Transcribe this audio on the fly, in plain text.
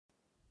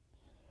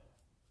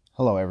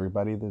Hello,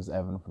 everybody. This is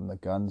Evan from the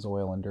Guns,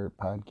 Oil, and Dirt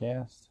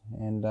podcast.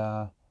 And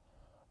I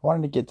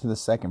wanted to get to the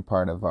second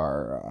part of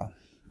our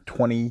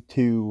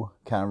 22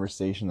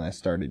 conversation that I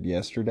started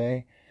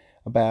yesterday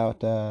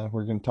about,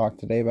 we're going to talk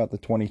today about the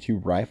 22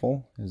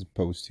 rifle as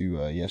opposed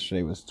to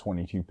yesterday was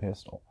 22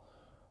 pistol.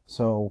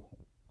 So,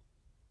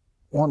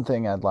 one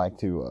thing I'd like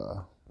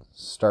to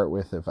start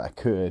with, if I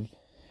could,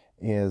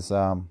 is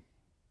I'm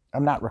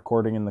not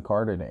recording in the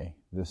car today.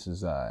 This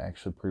is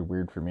actually pretty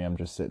weird for me. I'm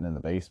just sitting in the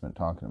basement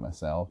talking to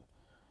myself.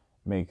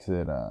 Makes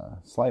it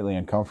slightly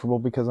uncomfortable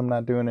because I'm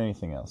not doing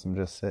anything else. I'm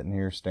just sitting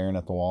here staring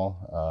at the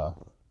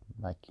wall.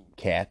 My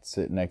cat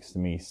sitting next to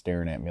me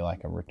staring at me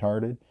like I'm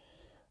retarded.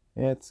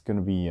 It's going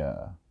to be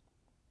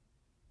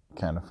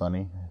kind of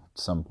funny. At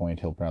some point,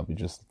 he'll probably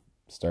just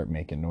start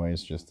making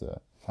noise just to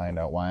find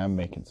out why I'm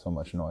making so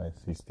much noise.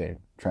 He's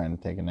trying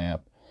to take a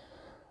nap.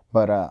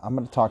 But I'm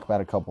going to talk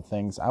about a couple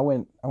things. I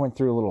went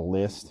through a little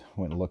list,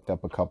 went and looked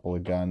up a couple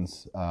of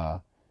guns.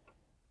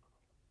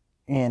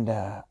 And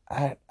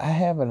I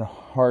have a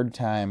hard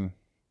time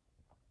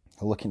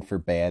looking for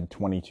bad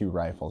 22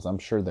 rifles. I'm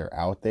sure they're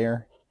out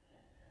there.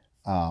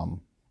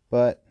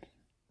 But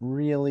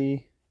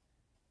really,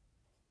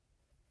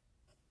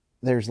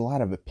 there's a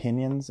lot of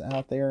opinions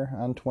out there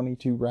on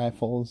 22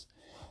 rifles.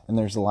 And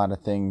there's a lot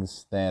of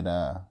things that,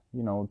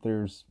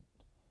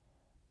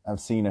 I've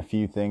seen a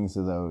few things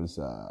of those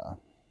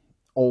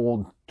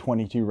old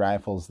 22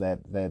 rifles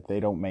that they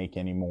don't make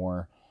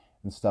anymore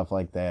and stuff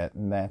like that.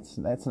 And that's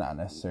not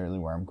necessarily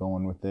where I'm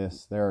going with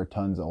this. There are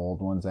tons of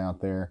old ones out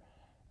there.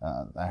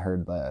 I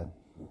heard that,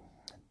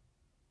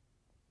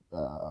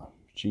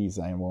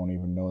 I won't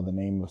even know the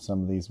name of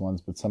some of these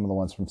ones, but some of the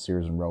ones from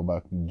Sears and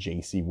Roebuck,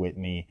 J.C.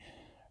 Whitney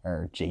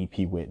or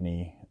J.P.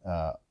 Whitney,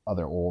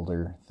 other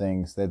older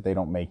things that they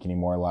don't make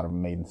anymore. A lot of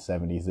them made in the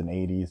 70s and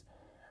 80s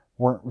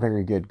weren't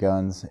very good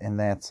guns, and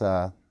that's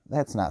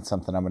not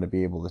something I'm going to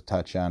be able to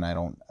touch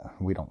on.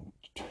 We don't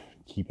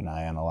keep an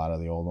eye on a lot of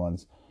the old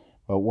ones,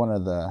 but one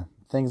of the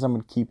things I'm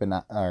going to keep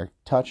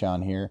touch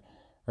on here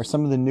are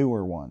some of the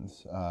newer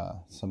ones.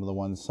 Some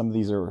of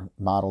these are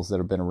models that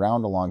have been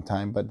around a long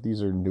time, but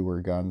these are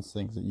newer guns,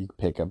 things that you can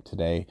pick up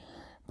today,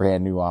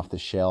 brand new off the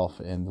shelf,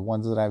 and the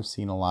ones that I've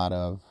seen a lot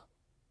of.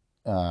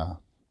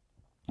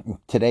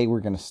 Today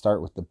we're going to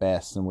start with the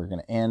best, and we're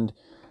going to end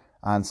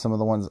on some of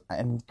the ones,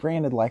 and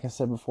granted, like I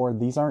said before,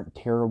 these aren't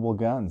terrible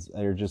guns.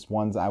 They're just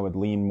ones I would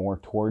lean more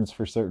towards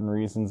for certain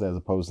reasons as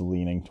opposed to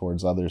leaning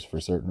towards others for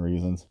certain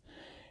reasons.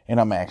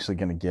 And I'm actually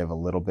going to give a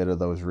little bit of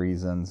those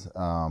reasons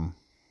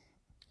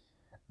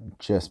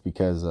just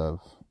because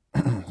of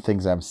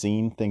things I've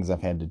seen, things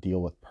I've had to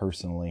deal with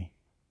personally.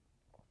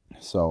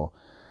 So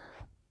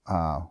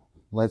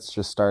let's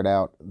just start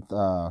out.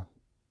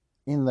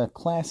 In the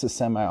class of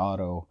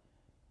semi-auto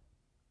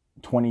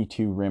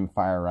 22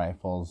 rimfire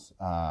rifles,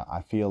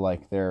 I feel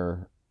like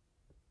there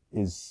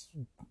is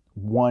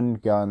one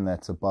gun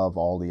that's above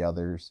all the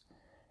others,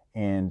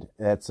 and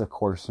that's of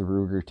course the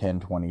Ruger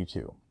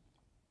 1022.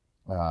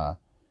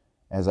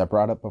 As I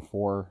brought up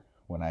before,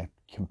 when I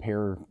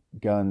compare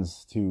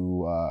guns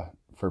to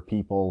for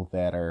people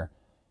that are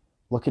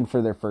looking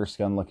for their first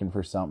gun, looking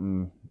for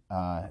something,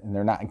 and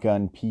they're not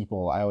gun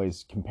people, I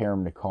always compare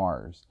them to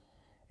cars.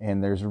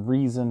 And there's a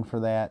reason for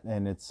that,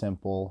 and it's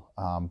simple.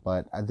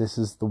 But this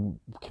is the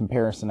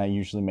comparison I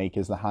usually make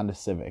is the Honda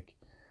Civic.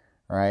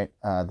 All right,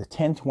 the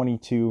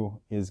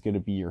 1022 is going to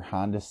be your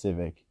Honda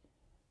Civic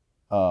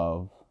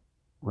of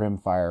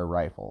rimfire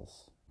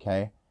rifles.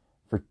 Okay,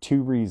 for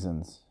two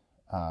reasons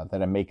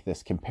that I make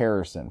this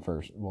comparison.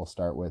 First, we'll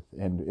start with,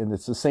 and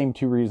it's the same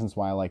two reasons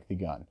why I like the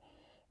gun.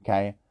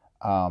 Okay,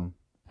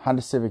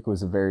 Honda Civic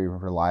was a very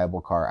reliable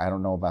car. I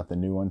don't know about the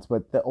new ones,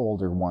 but the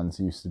older ones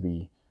used to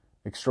be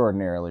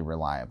extraordinarily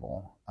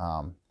reliable.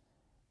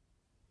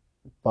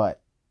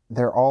 But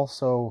they're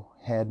also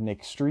had an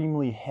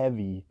extremely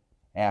heavy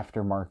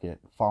aftermarket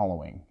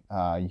following.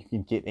 You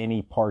can get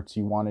any parts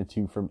you wanted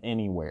to from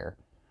anywhere.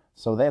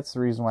 So that's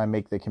the reason why I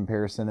make the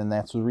comparison, and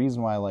that's the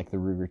reason why I like the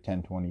Ruger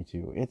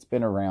 1022. It's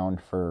been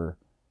around for,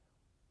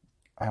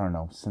 I don't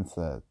know, since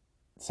the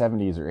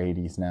 70s or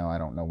 80s now. I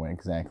don't know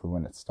exactly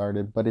when it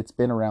started, but it's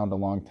been around a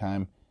long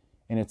time.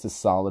 And it's a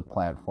solid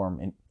platform,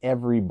 and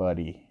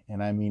everybody,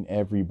 and I mean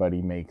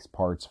everybody, makes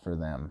parts for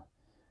them.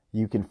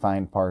 You can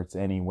find parts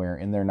anywhere,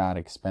 and they're not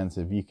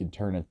expensive. You can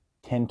turn a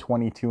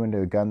 1022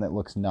 into a gun that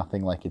looks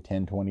nothing like a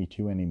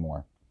 1022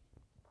 anymore.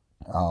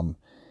 And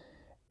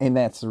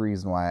that's the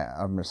reason why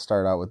I'm going to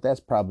start out with that's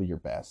probably your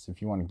best.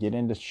 If you want to get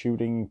into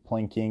shooting,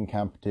 plinking,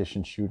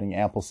 competition shooting,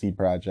 Appleseed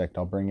Project,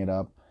 I'll bring it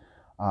up.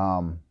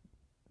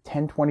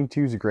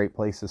 1022 is a great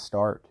place to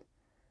start.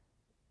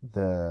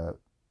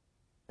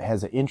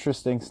 Has an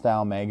interesting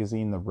style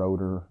magazine, the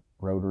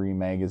Rotary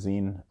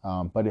magazine,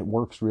 but it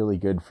works really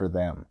good for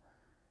them.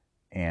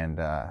 And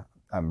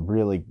I'm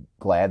really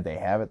glad they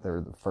have it. They're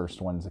the first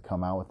ones to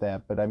come out with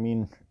that. But I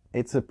mean,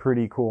 it's a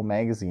pretty cool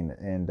magazine.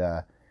 And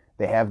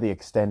they have the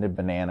extended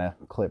banana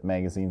clip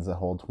magazines that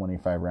hold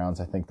 25 rounds.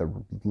 I think the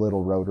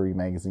little Rotary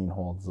magazine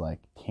holds like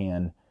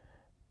 10,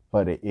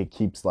 but it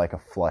keeps like a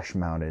flush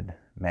mounted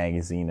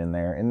magazine in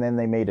there. And then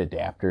they made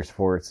adapters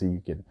for it so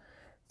you could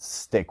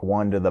stick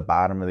one to the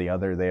bottom of the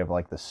other. They have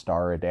like the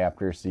star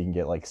adapter, so you can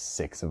get like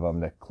 6 of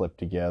them to clip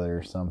together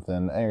or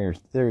something.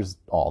 There's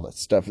all that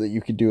stuff that you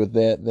could do with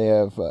that. They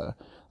have,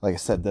 like I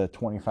said, the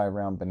 25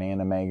 round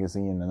banana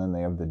magazine, and then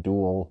they have the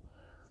dual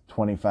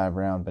 25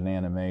 round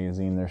banana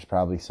magazine. There's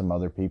probably some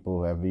other people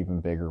who have even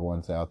bigger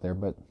ones out there,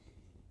 but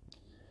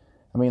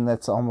I mean,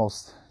 that's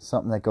almost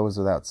something that goes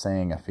without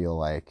saying, I feel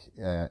like,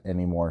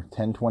 anymore.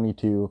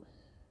 1022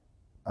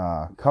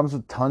 comes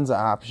with tons of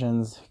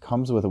options,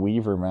 comes with a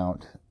weaver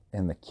mount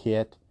in the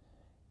kit,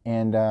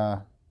 and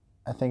I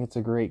think it's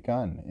a great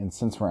gun. And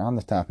since we're on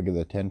the topic of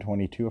the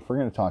 1022, if we're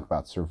going to talk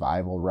about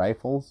survival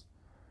rifles,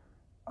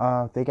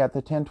 they got the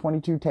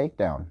 1022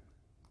 takedown.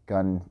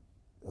 Gun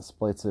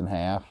splits in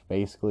half,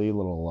 basically,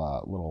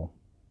 little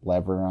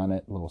lever on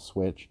it, little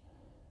switch,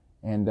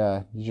 and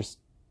you just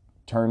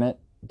turn it,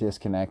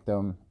 disconnect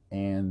them,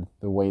 and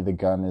the way the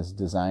gun is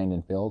designed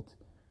and built,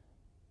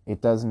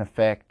 it doesn't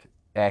affect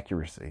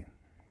accuracy.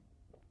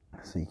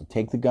 So you can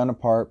take the gun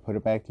apart, put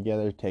it back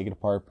together, take it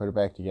apart, put it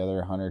back together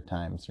 100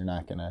 times. You're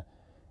not going to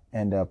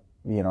end up,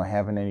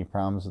 having any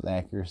problems with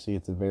accuracy.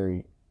 It's a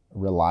very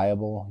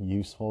reliable,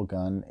 useful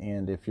gun.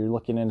 And if you're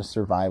looking into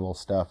survival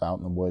stuff out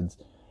in the woods,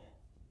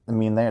 I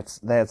mean, that's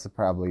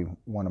probably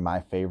one of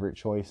my favorite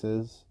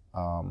choices.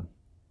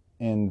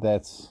 And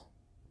that's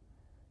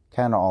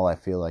kind of all I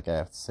feel like I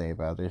have to say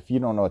about it. If you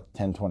don't know what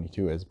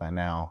 1022 is by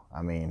now,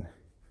 I mean,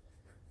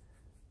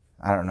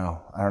 I don't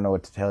know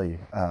what to tell you.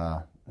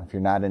 If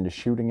you're not into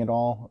shooting at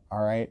all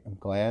right, I'm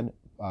glad.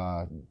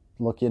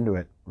 Look into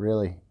it,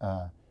 really.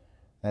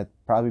 That'd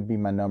probably be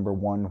my number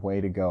 1 way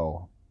to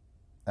go.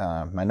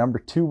 My number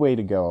 2 way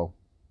to go,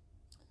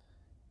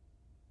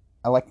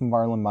 I like the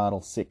Marlin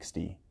Model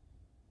 60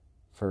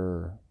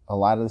 for a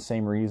lot of the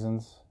same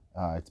reasons.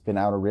 It's been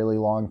out a really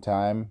long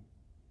time.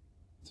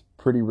 It's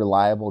a pretty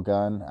reliable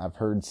gun. I've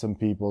heard some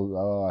people,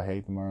 oh, I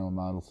hate the Marlin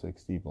Model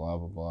 60, blah,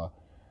 blah, blah.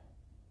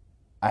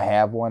 I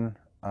have one.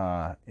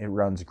 It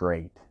runs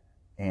great.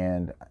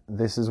 And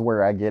this is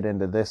where I get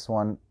into this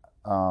one.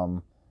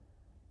 It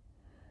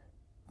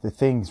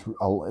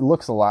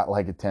looks a lot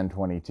like a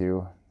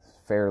 1022. It's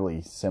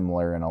fairly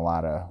similar in a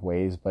lot of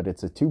ways, but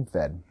it's a tube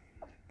fed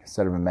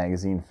instead of a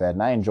magazine fed.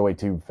 And I enjoy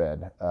tube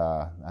fed.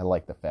 I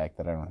like the fact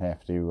that I don't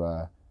have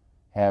to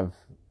have,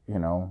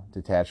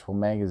 detachable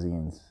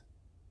magazines.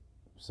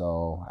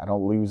 So I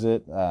don't lose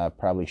it.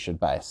 Probably should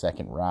buy a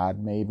second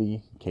rod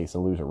maybe in case I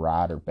lose a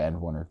rod or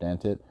bend one or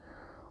dent it.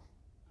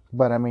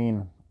 But I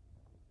mean,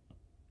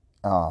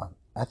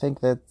 I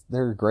think that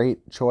they're a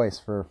great choice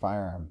for a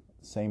firearm.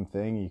 Same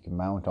thing, you can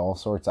mount all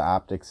sorts of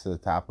optics to the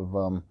top of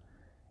them,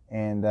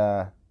 and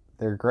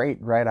they're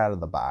great right out of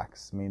the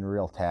box. I mean,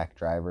 real tack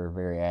driver,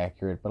 very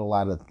accurate, but a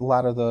lot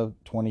of the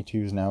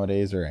 22s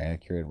nowadays are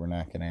accurate. We're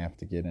not going to have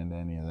to get into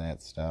any of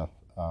that stuff.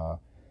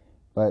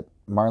 But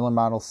Marlin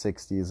Model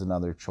 60 is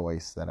another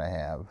choice that I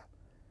have.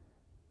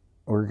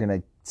 We're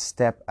going to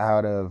step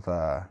out of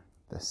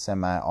the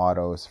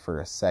semi-autos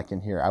for a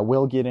second here. I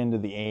will get into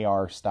the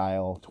AR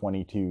style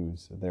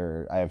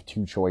 22s. I have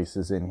 2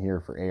 choices in here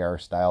for AR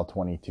style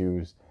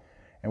 22s,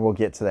 and we'll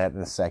get to that in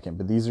a second.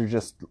 But these are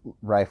just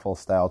rifle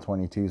style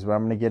 22s. But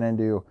I'm going to get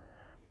into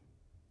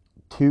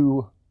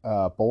 2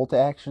 bolt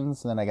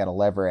actions, and then I got a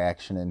lever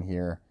action in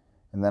here,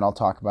 and then I'll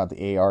talk about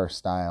the AR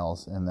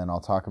styles, and then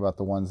I'll talk about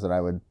the ones that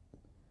I would,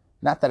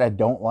 not that I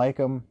don't like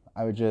them,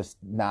 I would just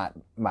not,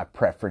 my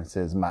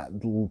preferences,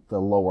 the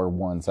lower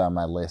ones on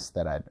my list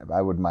that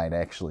I might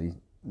actually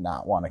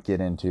not want to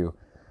get into.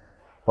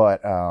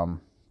 But,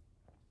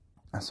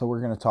 so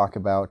we're going to talk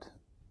about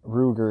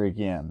Ruger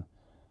again.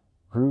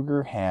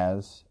 Ruger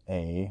has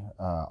a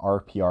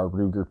RPR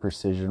Ruger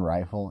Precision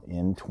Rifle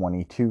in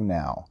 22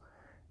 now.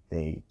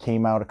 They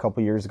came out a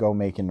couple years ago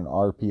making an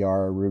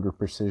RPR Ruger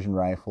Precision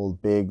Rifle,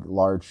 big,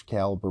 large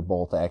caliber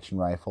bolt action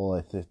rifle.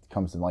 It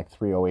comes in like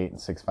 308 and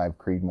 6.5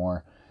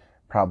 Creedmoor.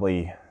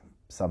 Probably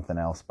something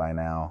else by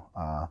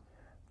now.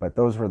 But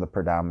those were the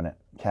predominant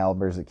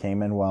calibers that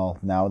came in. Well,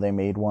 now they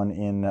made one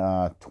in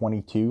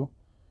 22.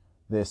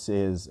 This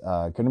is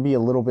going to be a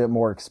little bit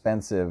more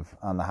expensive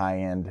on the high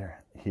end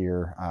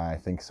here. I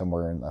think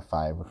somewhere in the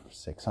 $500 or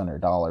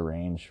 $600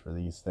 range for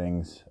these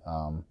things.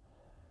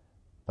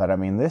 But I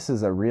mean, this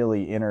is a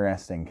really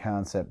interesting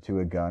concept to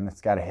a gun.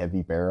 It's got a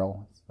heavy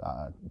barrel,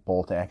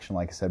 bolt action,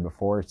 like I said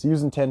before. It's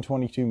using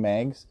 1022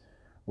 mags,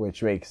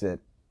 which makes it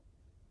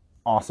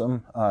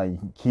awesome. You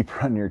can keep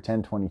running your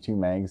 1022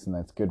 mags, and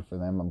that's good for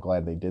them. I'm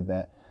glad they did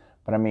that.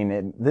 But I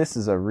mean, this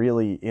is a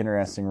really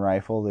interesting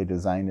rifle. They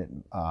designed it,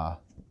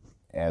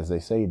 as they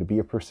say, to be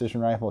a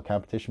precision rifle, a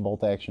competition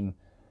bolt action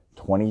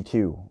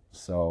 22.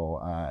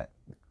 So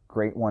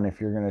great one if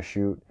you're going to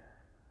shoot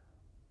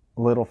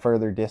a little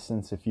further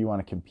distance. If you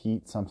want to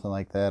compete, something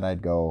like that,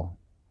 I'd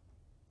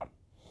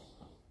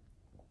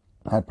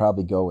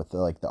probably go with the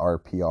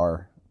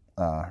RPR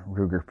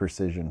Ruger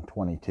Precision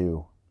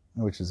 22,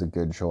 which is a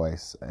good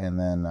choice. And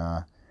then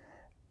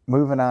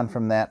moving on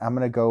from that, I'm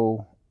going to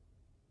go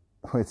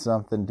with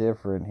something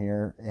different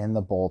here in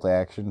the bolt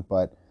action,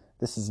 but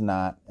this is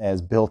not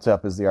as built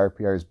up as the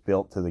RPR is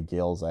built to the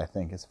gills, I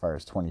think, as far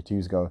as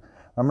 22s go.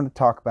 I'm going to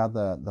talk about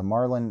the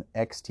Marlin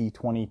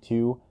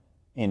XT22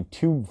 in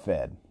tube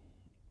fed.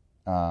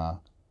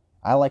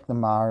 I like the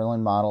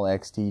Marlin Model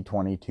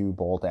XT22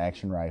 bolt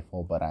action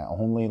rifle, but I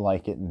only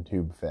like it in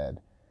tube fed.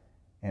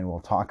 And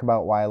we'll talk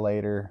about why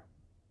later,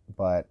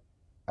 but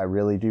I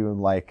really do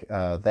like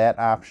that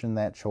option,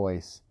 that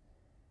choice.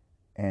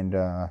 And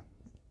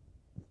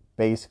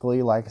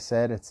basically, like I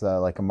said, it's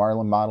like a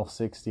Marlin Model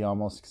 60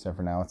 almost, except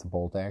for now it's a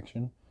bolt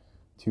action,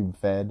 tube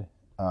fed.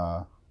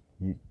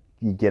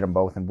 You get them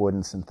both in wood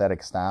and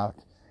synthetic stock.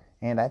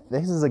 And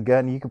this is a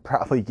gun you could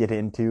probably get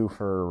into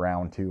for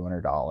around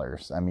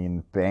 $200. I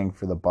mean, bang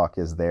for the buck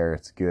is there.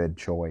 It's a good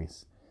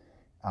choice.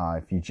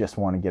 If you just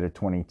want to get a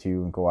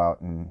 22 and go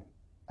out, and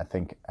I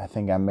think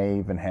I may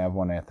even have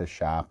one at the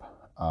shop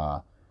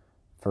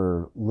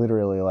for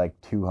literally like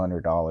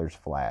 $200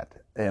 flat.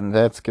 And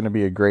that's going to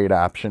be a great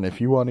option.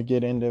 If you want to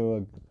get into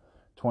a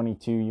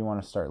 22, you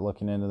want to start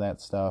looking into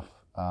that stuff,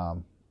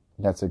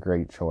 that's a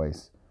great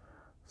choice.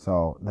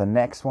 So the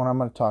next one I'm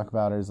going to talk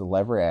about is the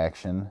lever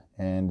action,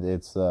 and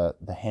it's the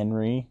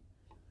Henry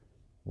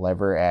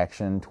lever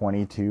action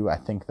 22. I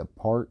think the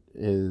part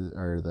is,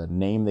 or the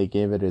name they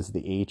gave it is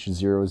the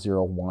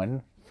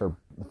H001 for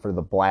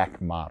the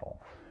black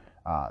model.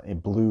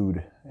 It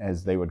blued,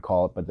 as they would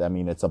call it, but I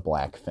mean it's a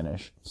black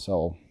finish.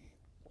 So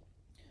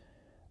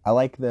I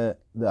like the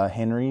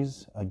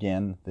Henrys.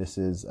 Again, this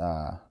is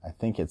I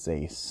think it's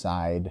a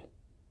side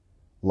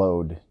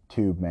load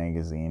tube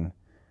magazine,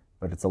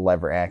 but it's a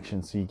lever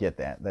action, so you get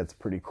that. That's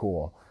pretty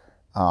cool.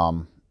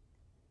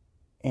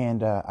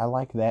 And I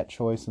like that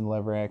choice in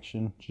lever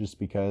action just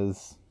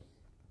because,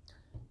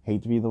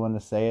 hate to be the one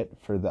to say it,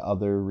 for the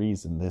other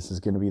reason. This is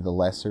going to be the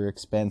lesser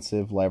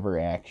expensive lever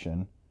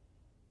action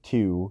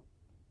to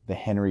the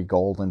Henry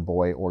Golden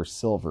Boy, or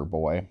Silver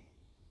Boy,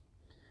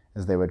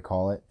 as they would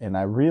call it. And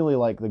I really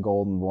like the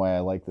Golden Boy. I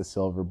like the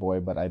Silver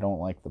Boy, but I don't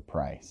like the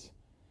price.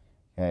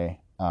 Okay,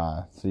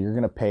 so you're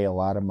going to pay a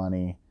lot of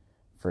money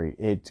for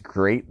it's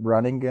great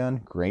running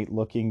gun, great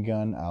looking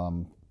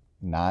gun.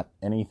 Not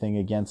anything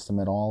against them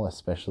at all,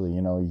 especially,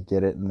 you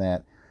get it in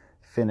that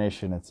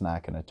finish and it's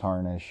not going to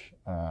tarnish,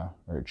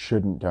 or it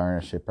shouldn't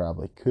tarnish. It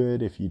probably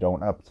could if you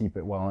don't upkeep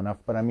it well enough,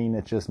 but I mean,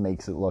 it just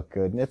makes it look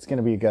good, and it's going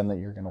to be a gun that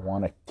you're going to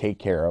want to take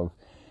care of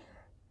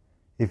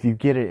if you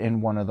get it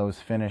in one of those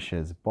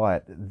finishes.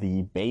 But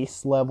the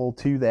base level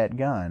to that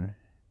gun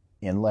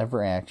in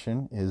lever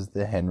action is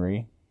the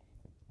Henry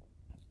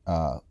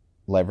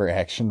lever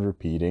action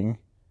repeating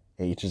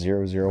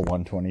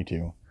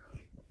H00122.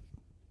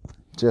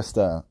 Just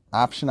a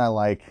option I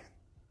like.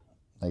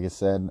 Like I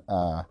said,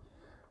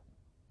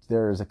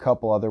 there's a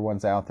couple other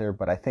ones out there,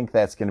 but I think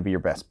that's going to be your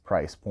best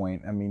price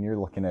point. I mean, you're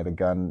looking at a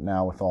gun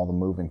now with all the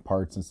moving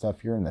parts and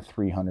stuff, you're in the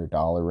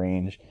 $300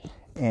 range.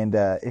 And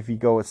if you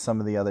go with some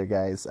of the other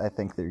guys, I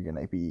think you're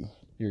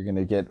going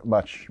to get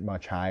much,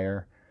 much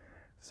higher.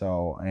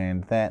 So,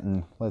 and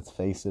let's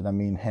face it, I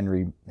mean,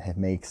 Henry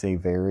makes a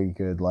very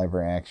good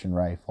lever action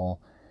rifle.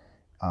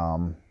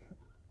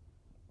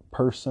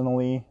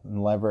 Personally,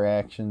 in lever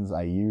actions,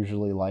 I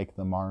usually like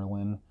the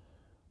Marlin,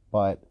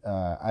 but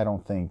I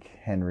don't think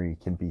Henry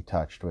can be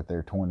touched with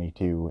their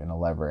 22 in a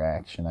lever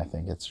action. I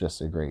think it's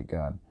just a great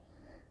gun.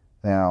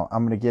 Now,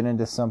 I'm going to get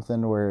into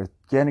something where it's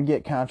going to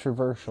get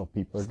controversial.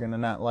 People are going to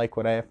not like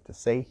what I have to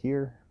say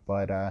here,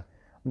 but I'm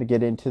going to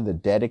get into the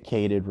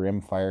dedicated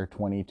rimfire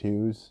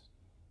 22s.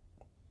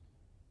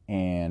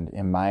 And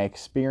in my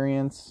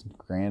experience,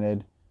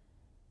 granted,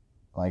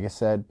 like I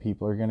said,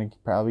 people are going to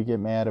probably get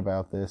mad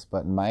about this,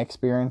 but in my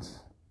experience,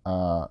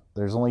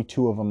 there's only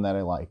two of them that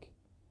I like.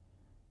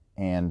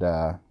 And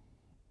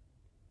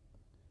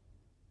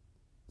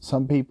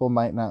some people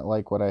might not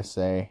like what I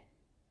say,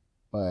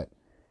 but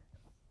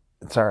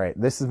it's all right.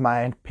 This is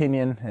my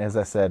opinion, as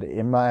I said,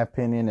 in my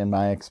opinion, in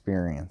my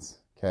experience,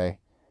 okay?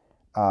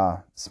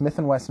 Smith &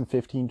 Wesson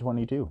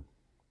 1522.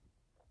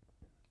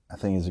 I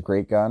think is a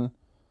great gun.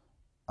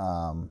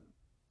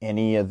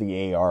 Any of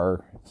the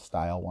AR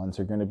style ones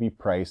are going to be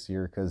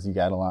pricier because you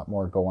got a lot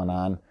more going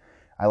on.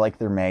 I like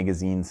their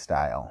magazine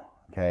style,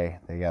 okay?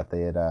 They got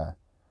the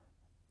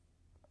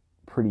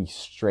pretty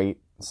straight,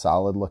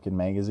 solid looking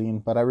magazine,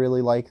 but I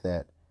really like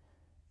that.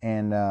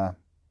 And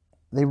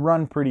they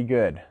run pretty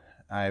good.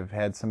 I've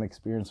had some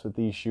experience with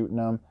these shooting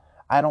them.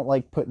 I don't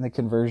like putting the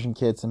conversion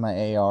kits in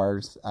my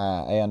ARs.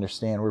 I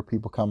understand where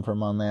people come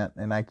from on that,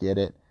 and I get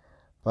it.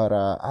 But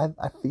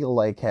I feel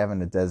like having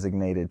a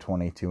designated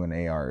 22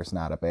 in AR is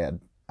not a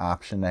bad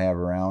option to have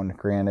around.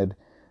 Granted,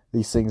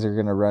 these things are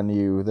going to run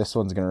you, this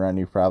one's going to run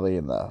you probably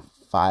in the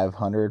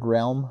 500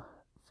 realm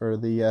for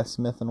the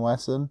Smith &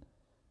 Wesson.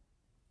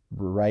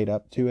 Right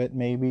up to it,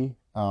 maybe.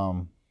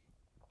 So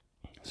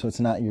it's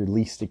not your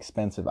least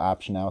expensive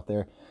option out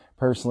there.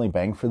 Personally,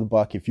 bang for the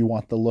buck. If you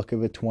want the look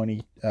of a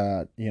 20,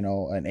 an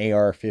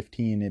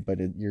AR-15, but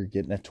you're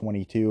getting a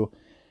 22,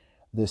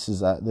 this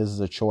is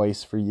a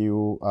choice for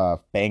you.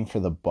 Bang for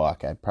the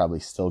buck. I'd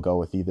probably still go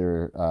with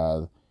either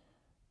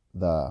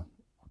the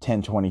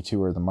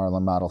 1022 or the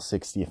Marlin Model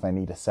 60 if I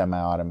need a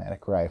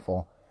semi-automatic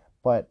rifle.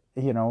 But,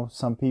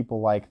 some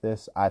people like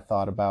this. I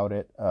thought about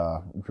it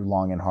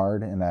long and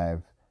hard, and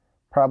I've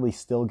probably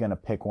still going to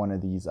pick one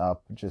of these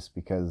up just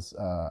because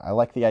I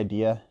like the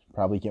idea.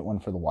 Probably get one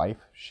for the wife.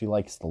 She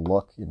likes the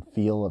look and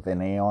feel of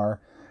an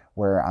AR,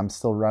 where I'm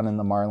still running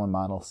the Marlin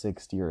Model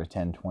 60 or a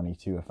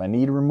 1022. If I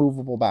need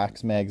removable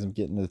box mags, I'm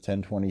getting the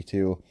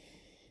 1022.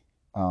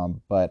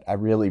 But I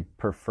really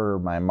prefer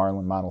my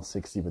Marlin Model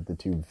 60 with the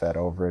tube fed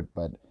over it.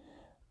 But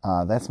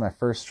that's my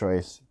first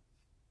choice.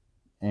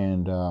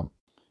 And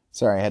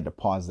sorry, I had to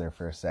pause there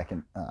for a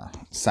second.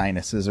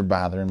 Sinuses are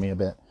bothering me a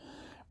bit.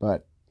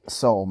 But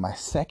so my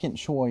second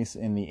choice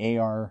in the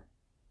AR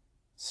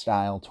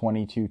style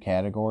 22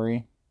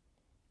 category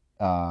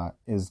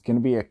is going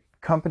to be a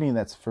company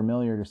that's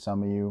familiar to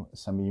some of you.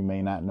 Some of you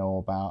may not know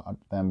about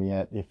them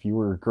yet. If you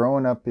were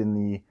growing up in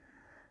the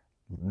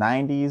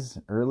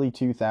 90s, early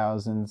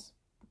 2000s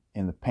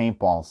in the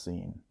paintball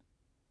scene,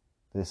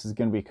 this is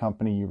going to be a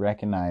company you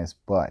recognize,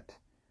 but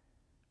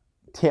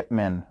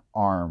Tippmann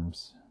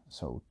Arms.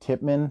 So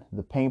Tippmann,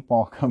 the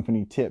paintball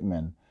company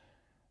Tippmann,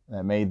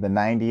 that made the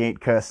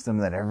 98 Custom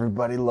that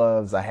everybody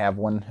loves. I have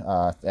one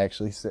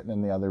actually sitting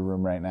in the other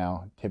room right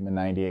now, Tippmann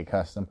 98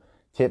 Custom.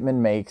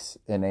 Tippmann makes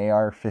an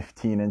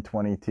AR-15 and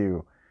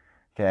 22.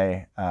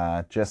 Okay,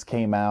 just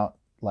came out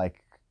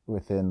like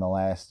within the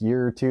last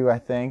year or two, I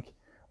think.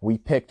 We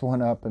picked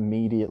one up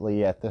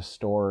immediately at the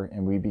store,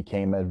 and we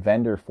became a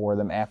vendor for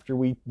them after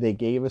they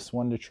gave us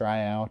one to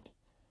try out.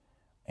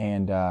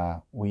 And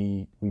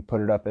we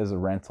put it up as a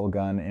rental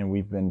gun, and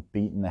we've been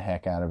beating the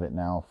heck out of it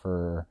now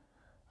for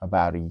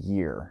about a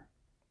year.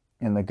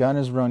 And the gun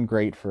has run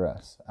great for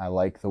us. I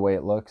like the way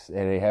it looks.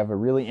 They have a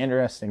really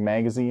interesting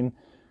magazine.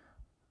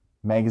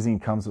 Magazine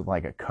comes with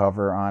like a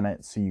cover on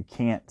it, so you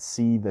can't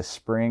see the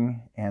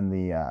spring and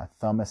the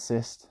thumb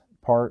assist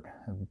part.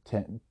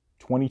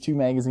 22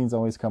 magazines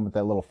always come with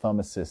that little thumb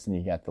assist, and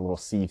you got the little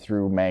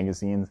see-through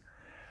magazines.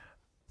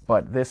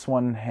 But this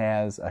one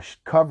has a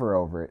cover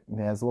over it. It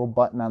has a little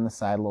button on the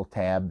side, a little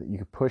tab that you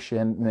can push in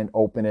and then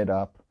open it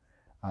up.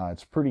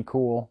 It's pretty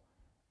cool.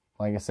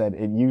 Like I said,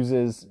 it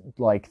uses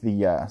like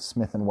the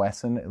Smith &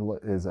 Wesson.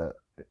 It is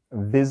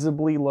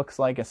visibly looks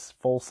like a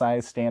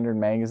full-size standard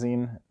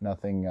magazine.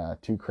 Nothing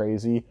too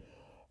crazy.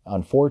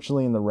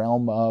 Unfortunately, in the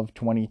realm of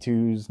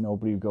 22s,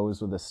 nobody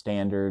goes with a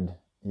standard,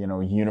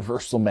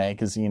 universal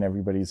magazine.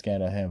 Everybody's got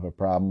to have a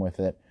problem with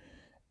it.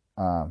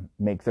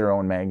 Make their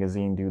own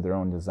magazine, do their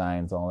own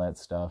designs, all that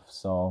stuff.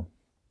 So,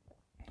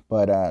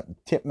 but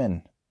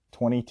Tippmann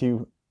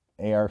 22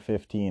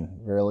 AR-15,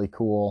 really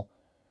cool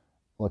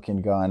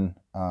looking gun.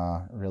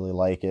 Really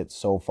like it.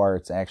 So far,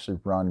 it's actually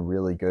run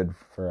really good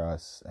for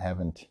us.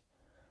 Haven't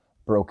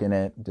broken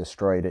it,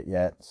 destroyed it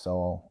yet.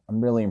 So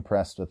I'm really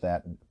impressed with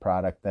that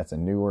product. That's a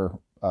newer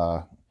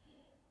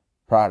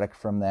product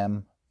from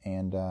them,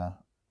 and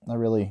I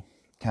really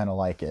kind of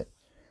like it.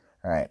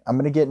 All right, I'm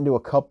going to get into a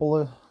couple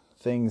of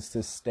things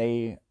to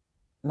stay.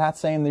 Not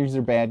saying these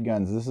are bad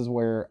guns. This is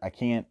where I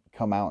can't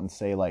come out and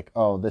say like,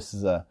 oh,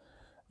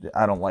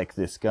 I don't like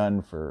this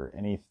gun for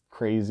any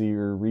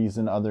crazier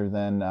reason other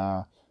than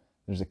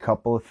there's a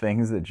couple of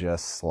things that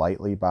just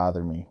slightly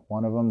bother me.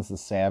 One of them is the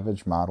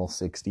Savage Model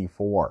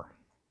 64.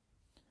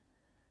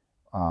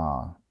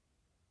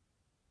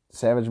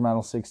 Savage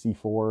Model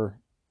 64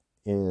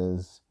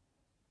 is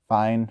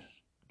fine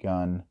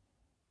gun,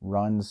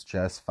 runs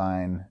just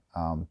fine.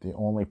 The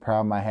only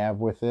problem I have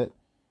with it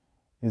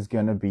is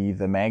going to be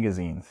the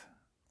magazines.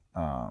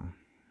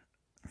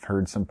 I've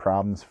heard some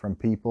problems from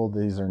people.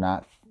 These are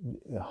not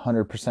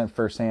 100%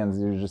 firsthand.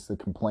 These are just the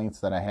complaints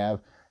that I have.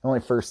 The only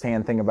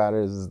firsthand thing about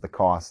it is the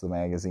cost of the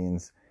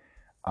magazines.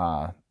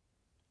 At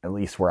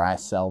least where I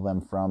sell them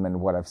from and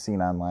what I've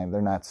seen online,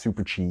 they're not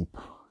super cheap.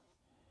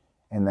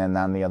 And then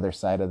on the other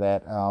side of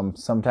that,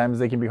 sometimes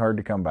they can be hard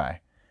to come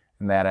by.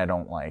 And that I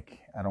don't like.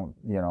 I don't,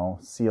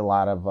 see a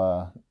lot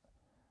of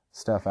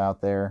stuff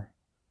out there.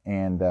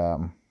 And,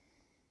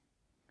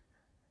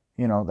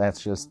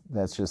 that's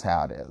just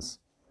how it is.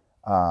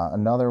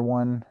 Another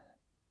one,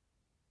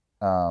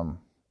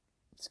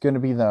 it's going to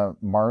be the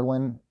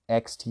Marlin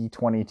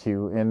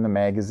XT22 in the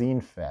magazine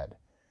fed.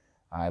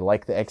 I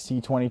like the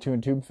XT22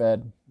 in tube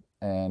fed,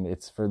 and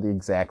it's for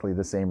exactly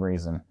the same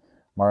reason.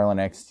 Marlin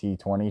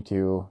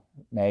XT22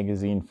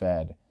 magazine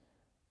fed.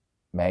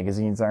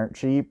 Magazines aren't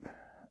cheap.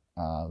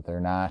 They're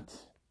not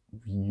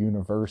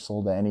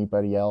universal to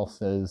anybody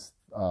else's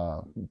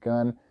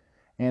gun,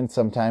 and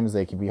sometimes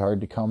they can be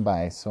hard to come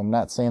by. So I'm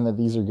not saying that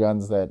these are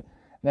guns that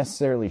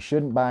necessarily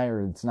shouldn't buy,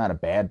 or it's not a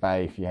bad buy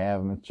if you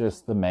have them. It's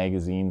just the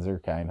magazines are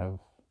kind of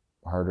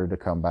harder to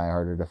come by,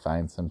 harder to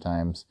find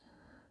sometimes,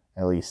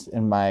 at least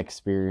in my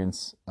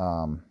experience.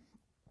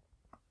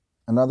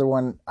 Another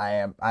one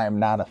I am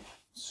not a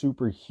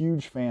super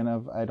huge fan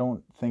of. I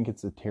don't think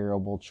it's a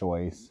terrible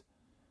choice,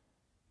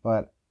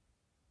 but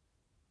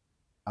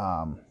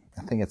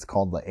I think it's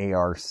called the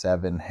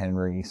AR-7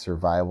 Henry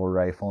Survival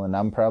Rifle, and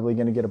I'm probably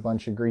going to get a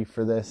bunch of grief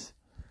for this,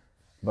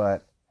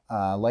 but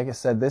like I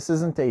said, this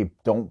isn't a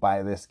don't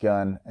buy this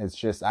gun. It's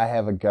just I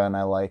have a gun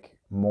I like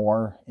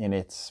more in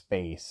its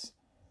space.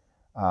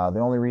 The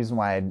only reason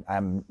why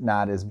I'm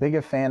not as big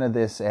a fan of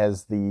this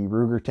as the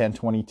Ruger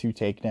 1022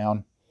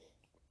 takedown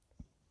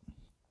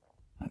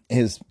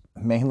is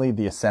mainly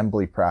the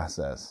assembly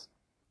process.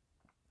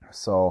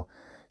 So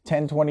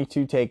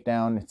 1022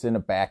 takedown, it's in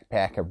a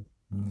backpack of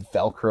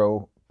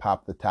Velcro,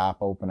 pop the top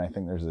open. I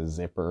think there's a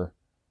zipper.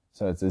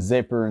 So it's a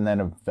zipper and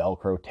then a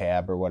Velcro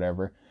tab or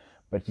whatever.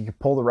 But you can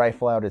pull the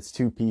rifle out, it's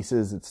 2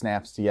 pieces, it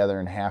snaps together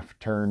in half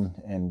turn,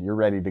 and you're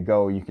ready to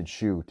go, you can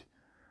shoot.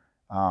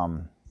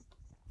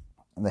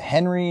 The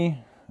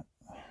Henry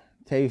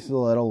takes a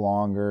little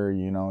longer,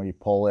 you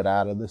pull it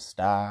out of the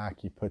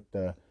stock, you put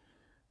the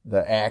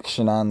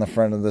action on the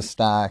front of the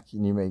stock,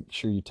 and you make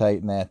sure you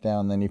tighten that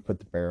down, then you put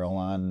the barrel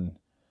on.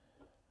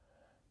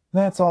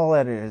 That's all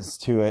that is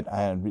to it.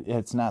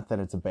 It's not that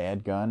it's a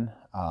bad gun.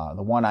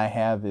 The one I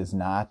have is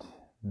not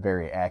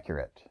very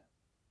accurate.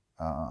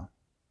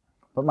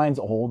 But mine's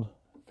old.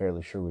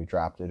 Fairly sure we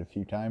dropped it a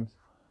few times.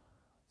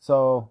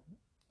 So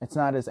it's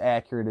not as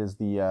accurate as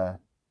the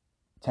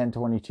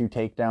 1022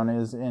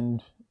 takedown is,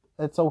 and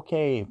it's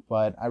okay,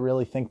 but I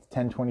really think the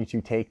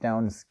 1022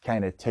 takedown's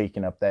kind of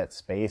taken up that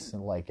space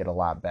and like it a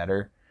lot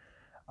better.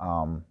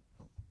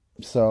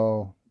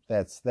 So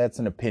that's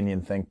an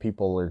opinion thing.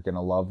 People are going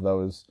to love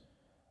those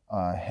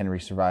Henry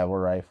survival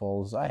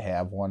rifles. I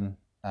have one.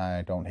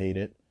 I don't hate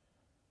it.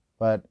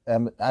 But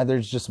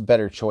there's just a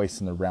better choice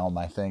in the realm,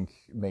 I think.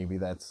 Maybe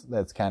that's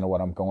kind of what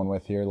I'm going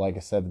with here. Like I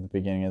said at the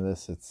beginning of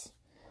this,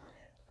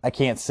 I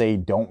can't say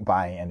don't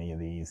buy any of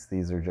these.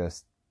 These are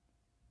just,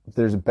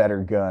 there's a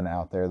better gun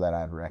out there that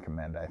I'd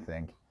recommend, I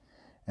think.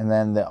 And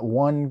then the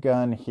one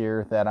gun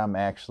here that I'm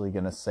actually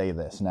going to say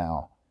this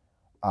now.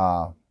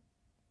 I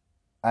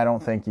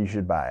don't think you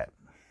should buy it.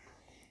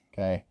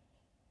 Okay?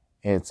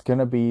 It's going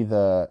to be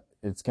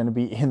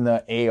in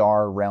the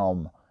AR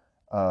realm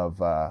of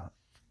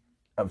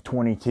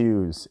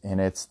 22s, and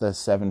it's the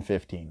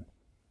 715.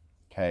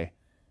 Okay?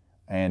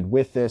 And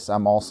with this,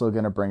 I'm also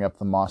going to bring up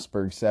the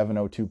Mossberg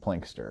 702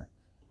 Plinkster.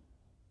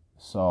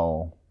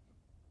 So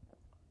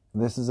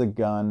this is a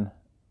gun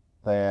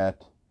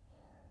that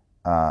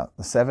the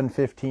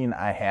 715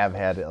 I have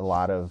had a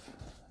lot of,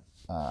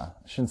 I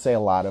shouldn't say a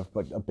lot of,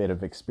 but a bit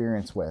of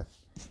experience with.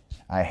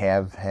 I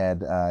have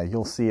had,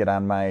 you'll see it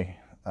on my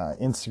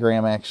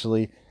Instagram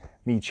actually,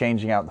 me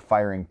changing out the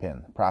firing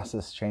pin. The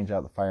process to change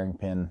out the firing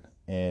pin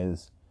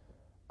is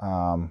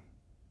kind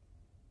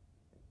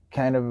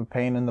of a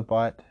pain in the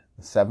butt.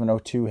 The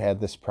 702 had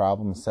this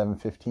problem. The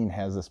 715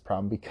 has this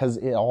problem because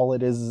all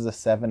it is a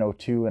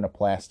 702 in a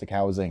plastic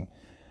housing.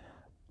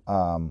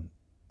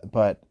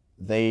 But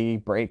they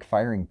break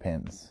firing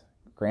pins.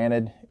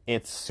 Granted,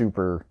 it's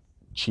super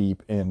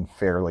cheap and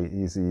fairly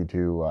easy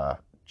to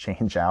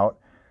change out,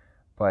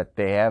 but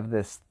they have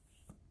this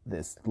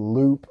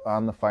loop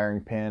on the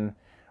firing pin.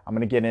 I'm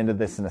going to get into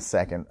this in a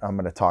second. I'm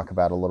going to talk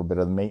about a little bit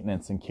of the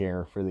maintenance and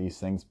care for these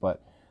things,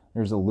 but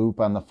there's a loop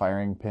on the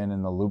firing pin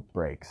and the loop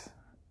breaks.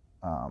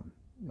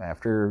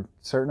 After a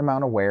certain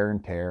amount of wear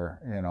and tear,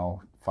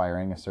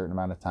 firing a certain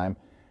amount of time.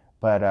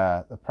 But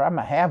the problem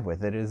I have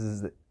with it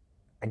is that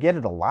I get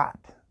it a lot,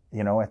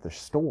 at the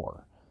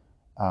store.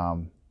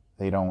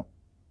 They're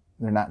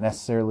not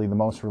necessarily the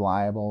most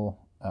reliable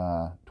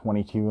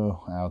 22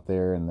 out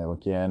there. And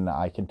again,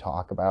 I can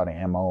talk about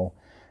ammo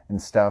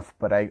and stuff,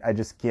 but I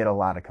just get a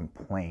lot of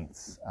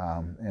complaints.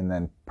 And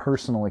then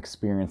personal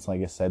experience,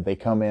 like I said, they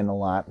come in a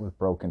lot with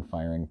broken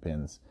firing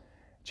pins.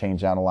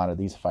 Change out a lot of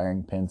these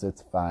firing pins,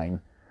 it's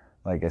fine.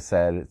 Like I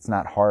said, it's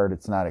not hard,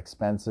 it's not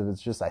expensive.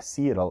 It's just I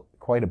see it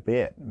quite a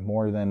bit,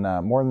 more than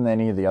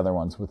any of the other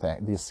ones with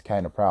this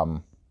kind of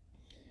problem.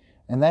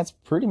 And that's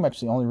pretty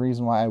much the only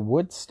reason why I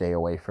would stay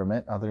away from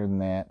it. Other than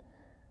that,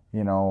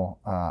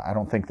 I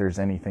don't think there's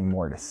anything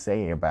more to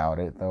say about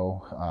it,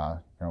 though.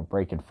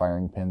 Breaking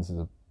firing pins is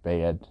a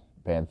bad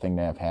thing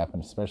to have happen,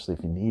 especially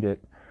if you need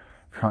it.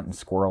 If you're hunting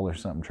squirrel or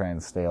something, trying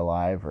to stay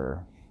alive,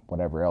 or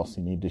whatever else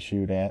you need to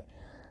shoot at.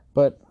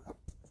 But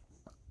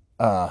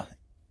the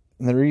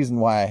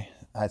reason why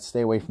I'd stay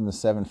away from the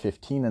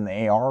 715 in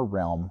the AR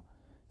realm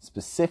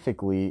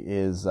specifically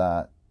is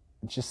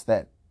just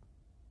that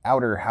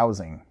outer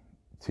housing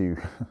to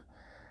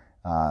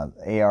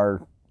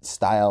AR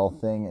style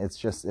thing. It's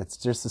just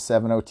a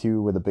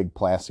 702 with a big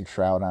plastic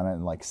shroud on it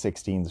and like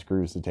 16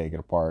 screws to take it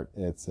apart.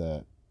 It's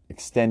a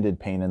extended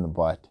pain in the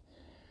butt.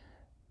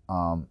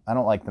 I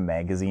don't like the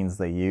magazines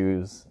they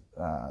use.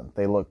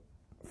 They look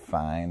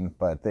fine,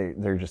 but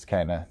they're just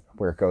kind of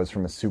where it goes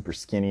from a super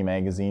skinny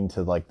magazine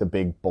to like the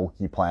big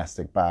bulky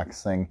plastic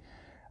box thing.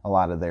 A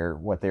lot of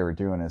what they were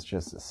doing is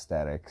just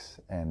aesthetics,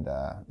 and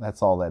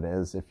that's all that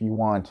is. If you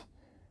want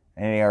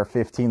an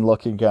AR-15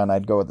 looking gun,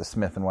 I'd go with the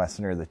Smith &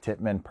 Wesson or the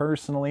Tippmann.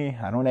 Personally,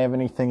 I don't have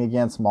anything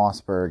against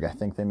Mossberg. I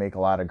think they make a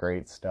lot of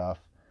great stuff,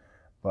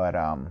 but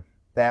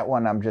that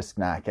one I'm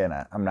not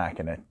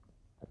gonna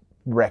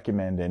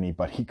recommend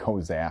anybody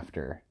goes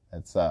after.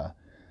 It's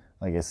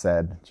like I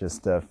said,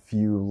 just a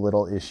few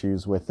little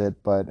issues with it,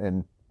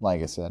 and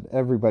like I said,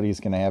 everybody's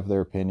going to have their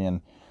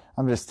opinion.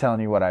 I'm just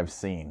telling you what I've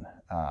seen.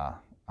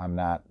 I'm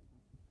not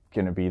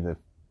going to be the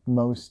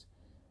most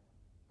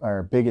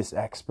or biggest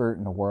expert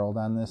in the world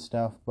on this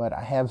stuff, but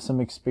I have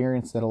some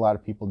experience that a lot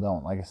of people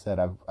don't. Like I said,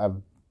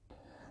 I've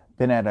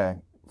been at a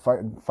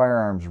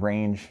firearms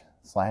range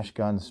 /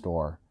 gun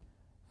store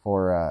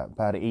for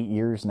about 8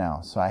 years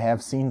now, so I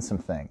have seen some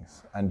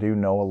things. I do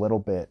know a little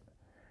bit.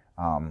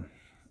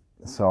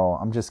 So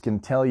I'm just going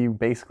to tell you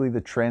basically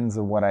the trends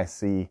of what I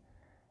see.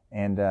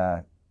 And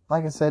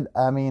like I said,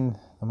 I mean,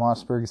 the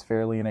Mossberg is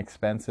fairly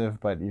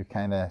inexpensive, but you're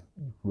kind of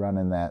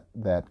running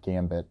that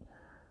gambit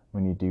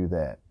when you do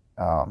that.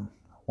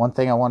 One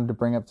thing I wanted to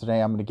bring up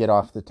today, I'm going to get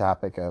off the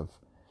topic of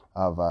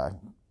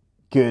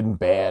good and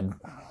bad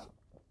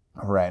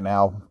right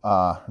now.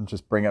 And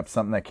just bring up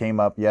something that came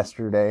up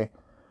yesterday.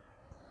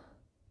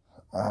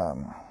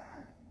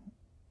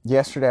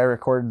 Yesterday I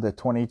recorded the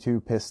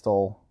 22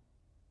 pistol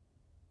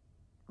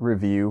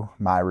review,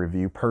 my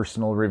review,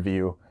 personal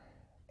review,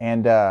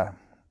 and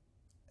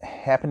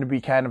happened to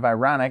be kind of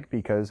ironic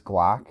because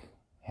Glock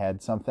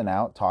had something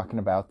out talking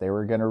about they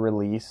were going to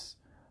release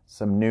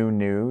some new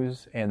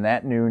news, and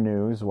that new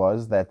news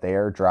was that they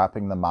are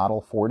dropping the Model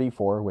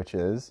 44, which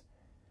is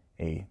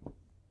a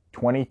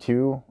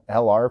 22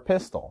 LR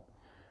pistol.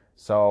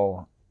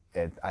 So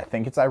I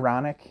think it's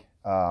ironic,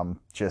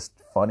 just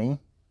funny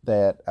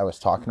that I was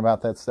talking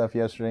about that stuff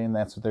yesterday, and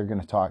that's what they're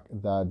going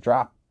to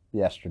drop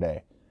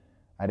yesterday.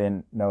 I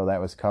didn't know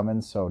that was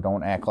coming, so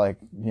don't act like,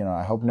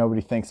 I hope nobody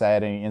thinks I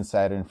had any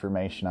inside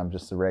information. I'm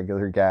just a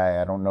regular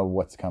guy. I don't know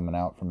what's coming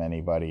out from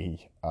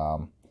anybody.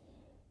 But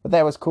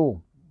that was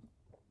cool.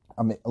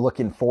 I'm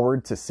looking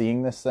forward to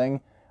seeing this thing.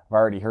 I've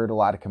already heard a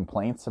lot of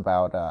complaints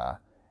about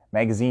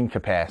magazine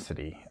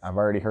capacity. I've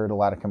already heard a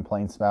lot of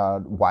complaints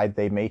about why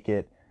they make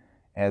it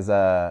as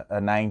a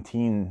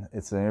 19.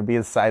 It's going to be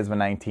the size of a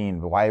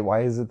 19. But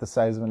why is it the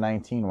size of a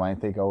 19? Why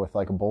didn't they go with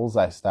like a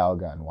bullseye style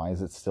gun? Why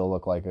does it still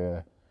look like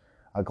a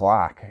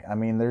Glock? I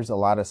mean, there's a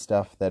lot of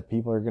stuff that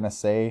people are going to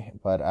say,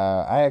 but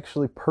I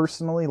actually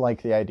personally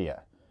like the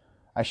idea.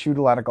 I shoot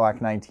a lot of Glock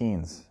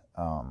 19s.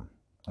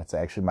 That's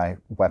actually my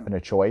weapon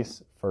of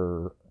choice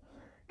for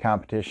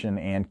competition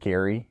and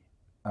carry,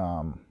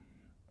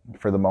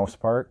 for the most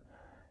part.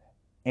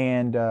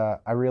 And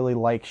I really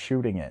like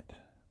shooting it.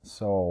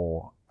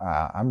 So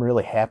I'm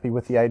really happy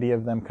with the idea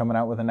of them coming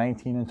out with a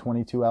 19 and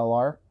 22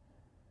 LR.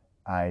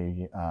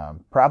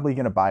 I'm probably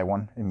going to buy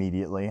one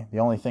immediately. The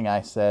only thing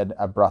I said,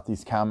 I brought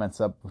these comments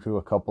up to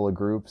a couple of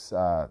groups.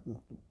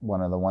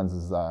 One of the ones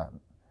is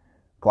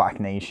Glock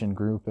Nation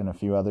group and a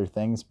few other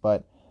things.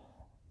 But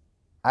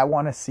I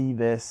want to see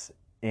this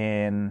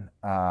in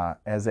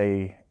as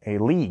a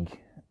league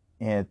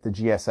at the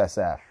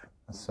GSSF.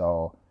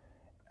 So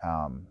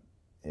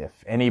if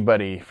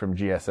anybody from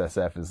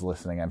GSSF is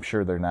listening, I'm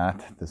sure they're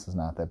not. This is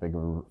not that big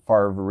of a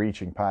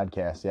far-reaching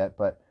podcast yet,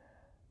 but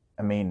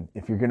I mean,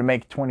 if you're going to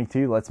make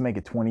 22, let's make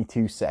a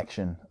 22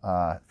 section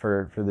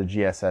for the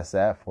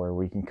GSSF where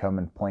we can come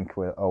and plink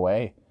with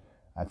OA.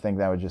 I think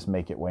that would just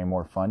make it way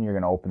more fun. You're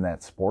going to open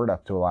that sport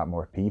up to a lot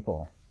more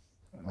people.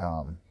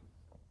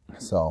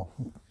 So,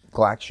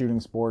 Glock Shooting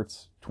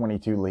Sports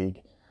 22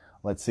 League.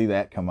 Let's see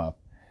that come up.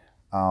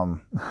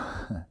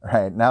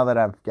 Right, now that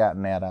I've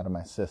gotten that out of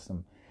my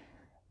system,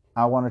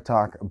 I want to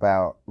talk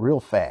about real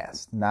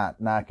fast, not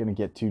going to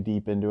get too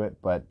deep into it,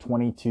 but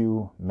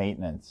 22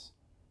 maintenance.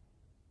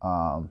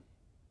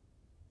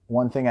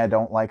 One thing I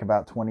don't like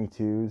about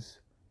 22s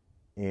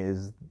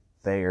is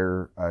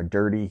they're a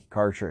dirty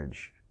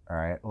cartridge. All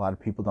right, a lot of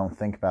people don't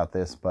think about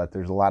this, but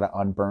there's a lot of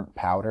unburnt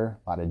powder,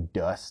 a lot of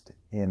dust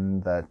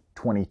in the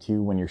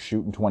 22 when you're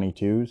shooting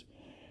 22s,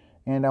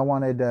 and I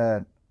wanted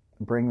to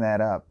bring that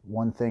up.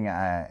 One thing,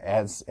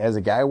 as a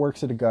guy who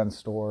works at a gun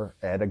store,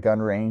 at a gun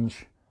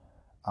range,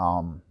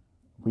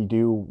 we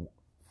do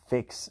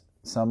fix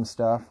some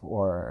stuff,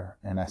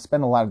 and I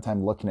spend a lot of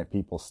time looking at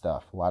people's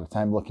stuff, a lot of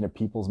time looking at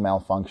people's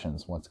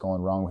malfunctions, what's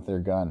going wrong with their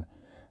gun,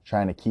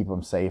 trying to keep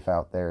them safe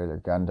out there. Their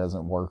gun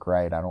doesn't work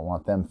right. I don't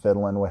want them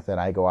fiddling with it.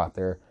 I go out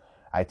there,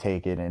 I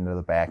take it into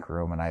the back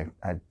room, and I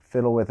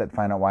fiddle with it,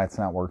 find out why it's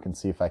not working,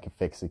 see if I can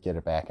fix it, get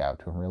it back out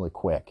to them really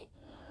quick.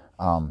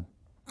 One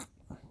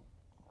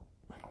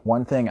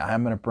thing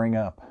I'm going to bring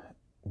up,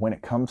 when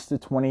it comes to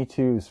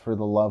 22s, for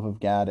the love of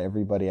God,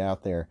 everybody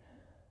out there,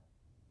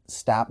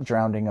 stop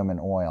drowning them in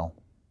oil.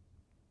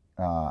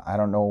 I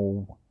don't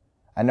know.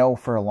 I know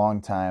for a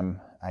long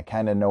time, I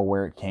kind of know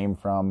where it came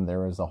from.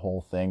 There was a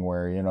whole thing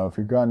where, if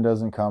your gun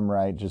doesn't come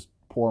right, just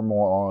pour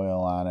more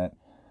oil on it.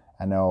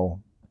 I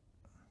know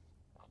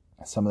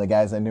some of the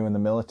guys I knew in the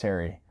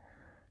military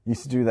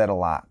used to do that a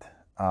lot.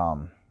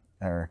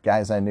 Or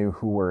guys I knew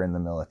who were in the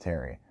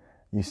military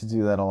used to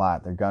do that a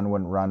lot. Their gun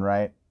wouldn't run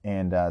right,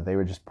 and they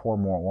would just pour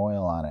more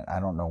oil on it.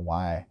 I don't know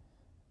why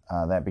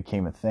that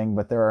became a thing,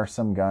 but there are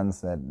some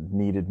guns that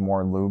needed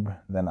more lube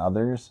than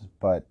others,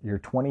 but your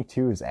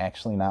 22 is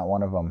actually not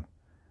one of them.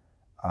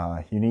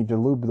 You need to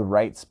lube the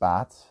right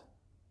spots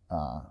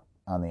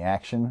on the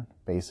action,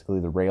 basically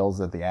the rails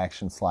that the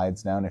action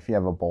slides down. If you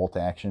have a bolt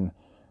action,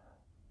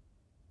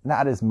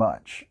 not as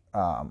much.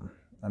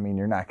 I mean,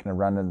 you're not going to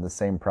run into the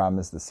same problem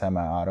as the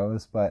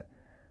semi-autos, but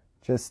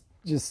just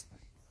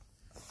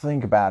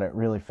think about it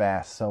really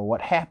fast. So what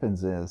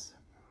happens is,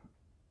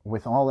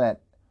 with all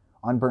that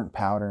unburnt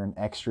powder and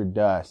extra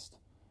dust,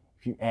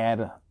 if you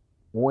add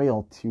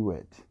oil to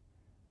it,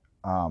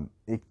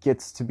 it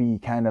gets to be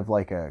kind of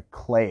like a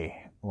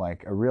clay,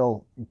 like a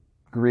real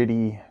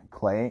gritty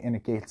clay, and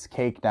it gets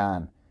caked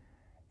on.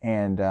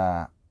 And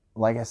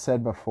like I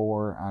said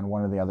before on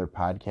one of the other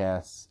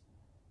podcasts,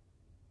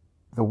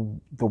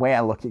 the way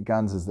I look at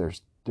guns is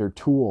they're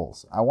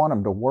tools. I want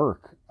them to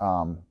work,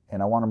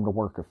 and I want them to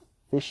work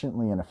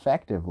efficiently and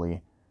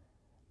effectively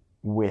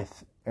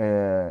with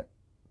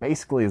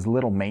basically as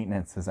little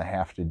maintenance as I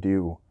have to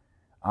do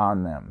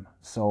on them.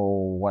 So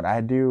what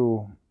I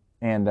do,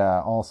 and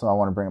also I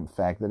want to bring up the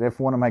fact that if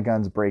one of my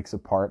guns breaks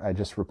apart, I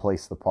just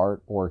replace the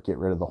part or get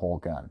rid of the whole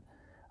gun.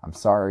 I'm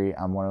sorry,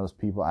 I'm one of those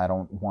people, I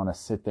don't want to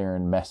sit there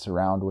and mess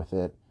around with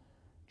it,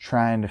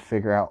 trying to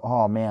figure out,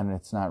 oh man,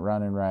 it's not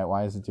running right,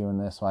 why is it doing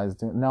this, why is it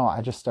doing... No,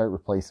 I just start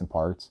replacing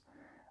parts.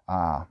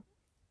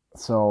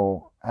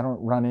 So I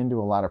don't run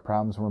into a lot of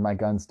problems where my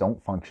guns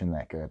don't function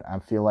that good. I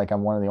feel like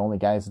I'm one of the only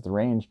guys at the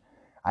range.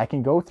 I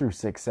can go through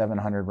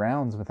 600-700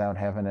 rounds without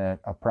having a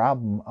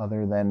problem,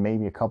 other than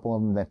maybe a couple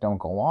of them that don't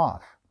go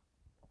off,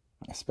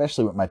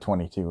 especially with my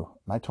 22.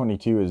 My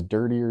 22 is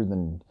dirtier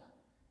than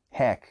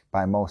heck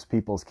by most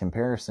people's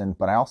comparison,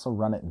 but I also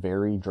run it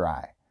very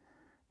dry.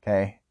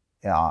 Okay.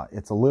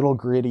 It's a little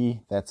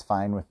gritty. That's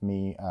fine with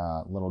me.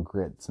 Little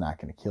grit's not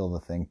going to kill the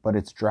thing, but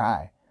it's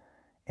dry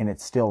and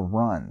it still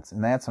runs.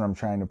 And that's what I'm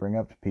trying to bring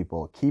up to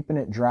people. Keeping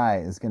it dry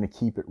is going to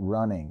keep it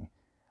running.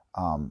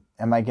 Am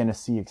I going to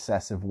see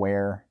excessive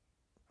wear?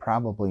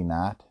 Probably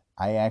not.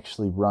 I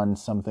actually run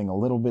something a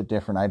little bit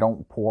different. I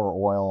don't pour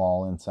oil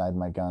all inside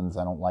my guns.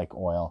 I don't like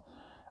oil.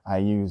 I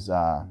use,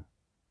 I'm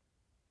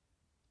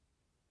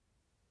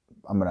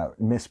going to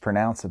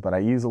mispronounce it, but I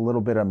use a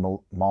little bit of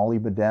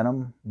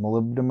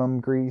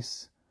molybdenum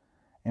grease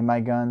in my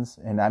guns.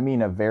 And I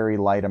mean a very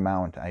light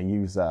amount. I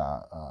use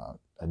a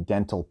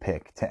dental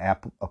pick to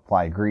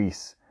apply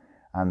grease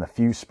on the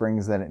few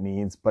springs that it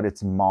needs, but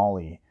it's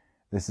moly.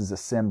 This is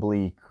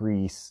assembly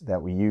grease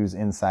that we use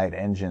inside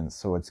engines,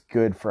 so it's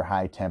good for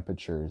high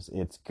temperatures.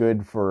 It's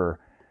good for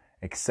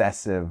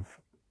excessive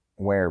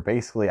wear.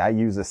 Basically, I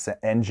use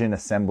engine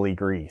assembly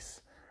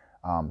grease.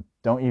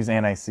 Don't use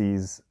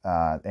anti-seize.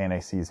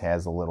 Anti-seize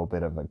has a little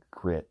bit of a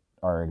grit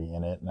already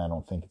in it, and I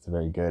don't think it's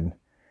very good.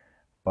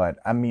 But,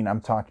 I mean,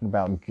 I'm talking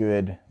about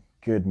good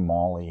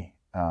moly.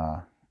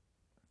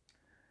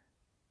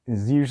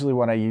 Is usually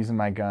what I use in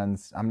my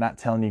guns. I'm not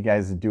telling you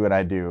guys to do what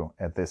I do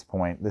at this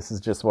point. This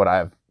is just what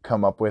I've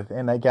come up with,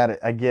 and I get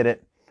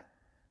it.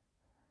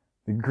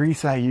 The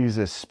grease I use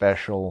is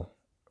special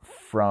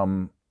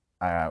from,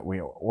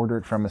 we order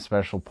it from a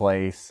special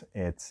place.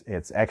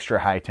 It's extra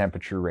high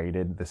temperature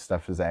rated. This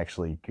stuff is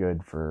actually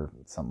good for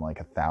something like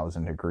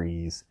 1,000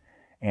 degrees,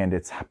 and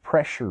it's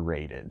pressure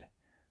rated.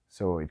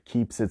 So it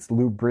keeps its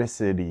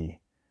lubricity.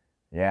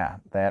 Yeah,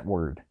 that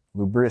word,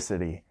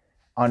 lubricity,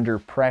 under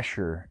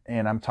pressure,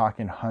 and I'm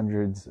talking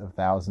hundreds of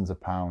thousands of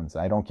pounds.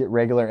 I don't get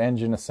regular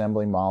engine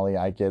assembly moly.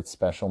 I get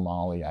special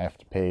moly. I have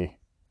to pay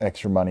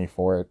extra money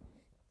for it,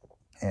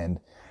 and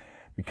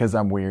because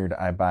I'm weird,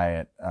 I buy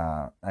it.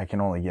 I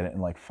can only get it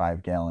in like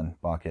 5-gallon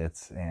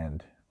buckets,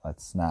 and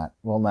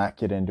we'll not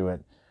get into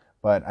it.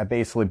 But I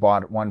basically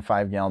bought one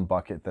 5-gallon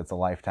bucket that's a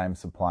lifetime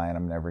supply, and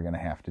I'm never going to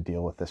have to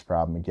deal with this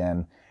problem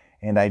again.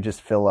 And I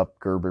just fill up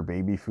Gerber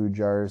baby food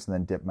jars and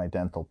then dip my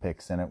dental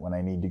picks in it when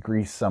I need to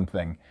grease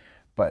something.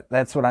 But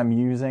that's what I'm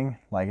using.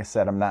 Like I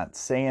said, I'm not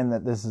saying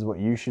that this is what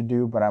you should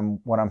do, but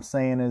what I'm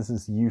saying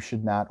is you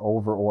should not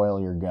over oil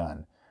your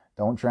gun.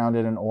 Don't drown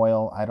it in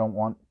oil. I don't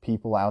want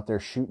people out there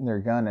shooting their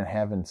gun and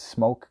having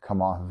smoke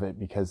come off of it,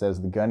 because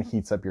as the gun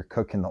heats up, you're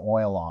cooking the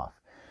oil off.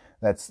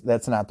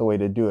 That's not the way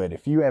to do it.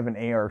 If you have an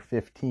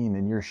AR-15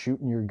 and you're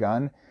shooting your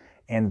gun,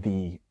 and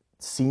the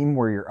seam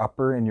where your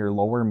upper and your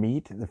lower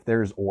meet, if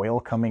there's oil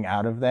coming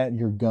out of that,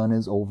 your gun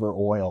is over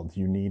oiled.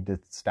 You need to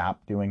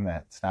stop doing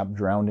that. Stop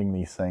drowning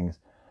these things,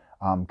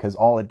 because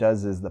all it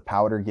does is the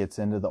powder gets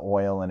into the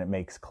oil and it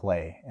makes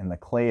clay, and the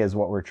clay is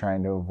what we're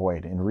trying to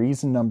avoid. And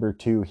reason number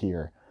 2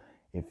 here,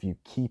 if you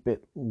keep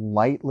it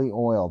lightly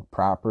oiled,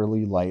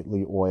 properly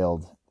lightly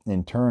oiled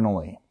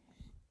internally,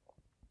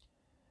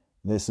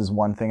 this is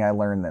one thing I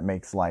learned that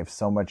makes life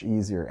so much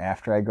easier.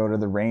 After I go to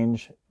the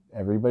range,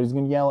 everybody's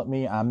going to yell at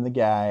me. I'm the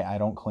guy. I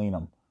don't clean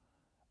them.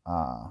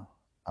 I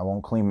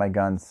won't clean my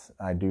guns.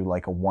 I do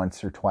like a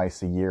once or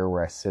twice a year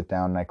where I sit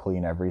down and I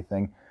clean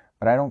everything.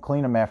 But I don't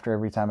clean them after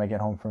every time I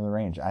get home from the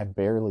range. I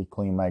barely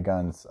clean my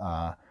guns.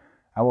 I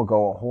will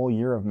go a whole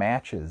year of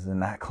matches and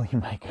not clean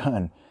my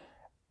gun.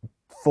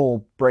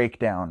 Full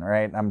breakdown,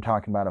 right? I'm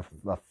talking about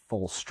a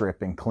full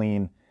strip and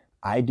clean.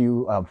 I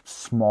do a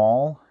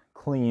small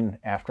clean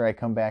after I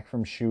come back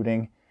from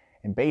shooting.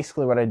 And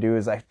basically what I do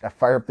is I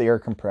fire up the air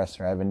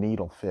compressor. I have a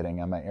needle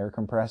fitting on my air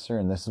compressor,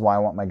 and this is why I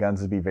want my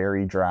guns to be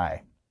very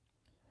dry.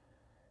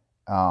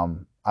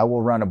 I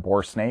will run a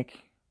bore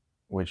snake,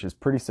 which is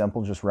pretty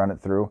simple, just run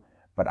it through.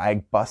 But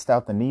I bust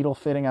out the needle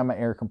fitting on my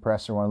air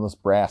compressor, one of those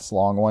brass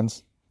long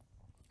ones.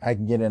 I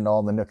can get into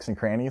all the nooks and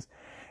crannies,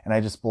 and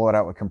I just blow it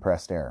out with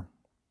compressed air.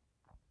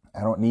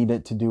 I don't need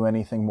it to do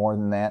anything more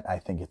than that. I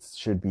think it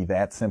should be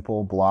that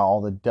simple. Blow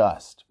all the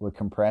dust with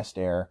compressed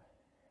air.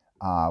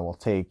 We'll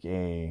take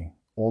a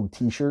old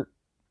t-shirt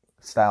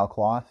style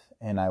cloth,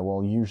 and I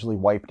will usually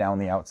wipe down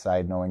the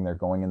outside knowing they're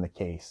going in the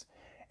case.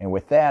 And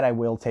with that, I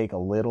will take a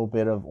little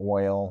bit of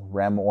oil,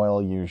 REM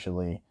oil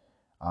usually,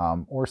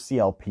 or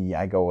CLP.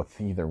 I go with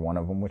either one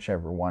of them,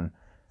 whichever one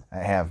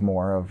I have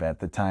more of at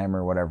the time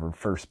or whatever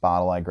first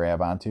bottle I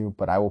grab onto.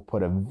 But I will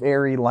put a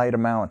very light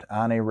amount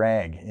on a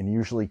rag and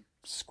usually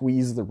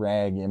squeeze the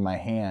rag in my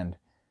hand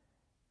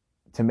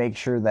to make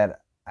sure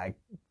that I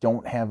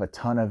don't have a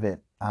ton of it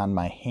on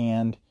my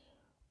hand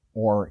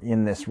or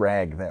in this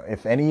rag. That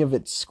if any of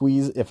it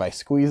if I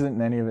squeeze it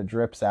and any of it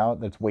drips out,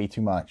 that's way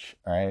too much.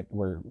 All right,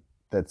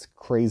 that's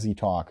crazy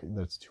talk.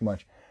 That's too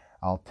much.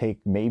 I'll take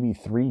maybe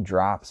 3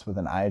 drops with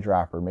an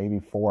eyedropper, maybe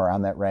 4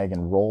 on that rag,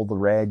 and roll the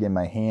rag in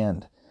my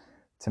hand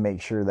to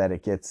make sure that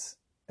it gets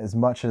as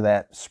much of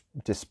that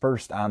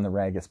dispersed on the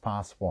rag as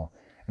possible.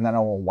 And then I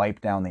will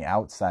wipe down the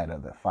outside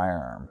of the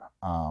firearm.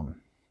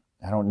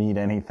 I don't need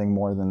anything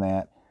more than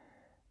that.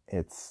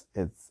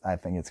 I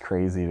think it's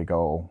crazy to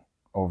go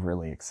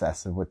overly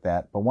excessive with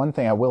that. But one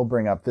thing I will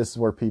bring up, this is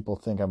where people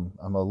think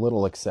I'm a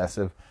little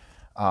excessive.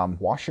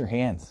 Wash your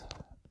hands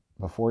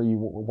before you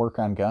work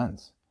on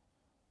guns.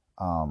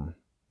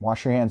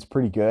 Wash your hands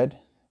pretty good,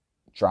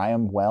 dry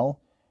them well.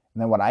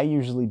 And then what I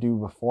usually do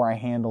before I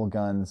handle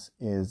guns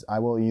is I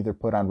will either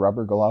put on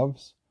rubber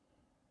gloves,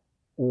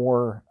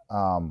 or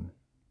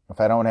if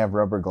I don't have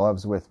rubber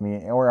gloves with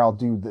me, or I'll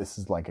do this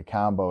is like a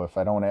combo.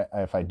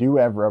 If I do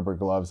have rubber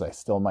gloves, I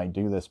still might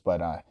do this, but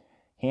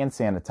hand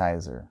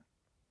sanitizer,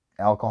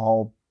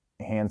 alcohol,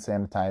 hand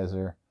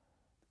sanitizer,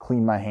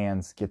 clean my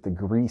hands, get the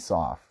grease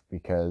off,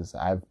 because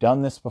I've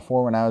done this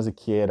before when I was a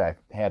kid. I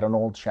had an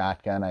old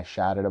shotgun. I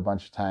shot it a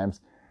bunch of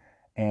times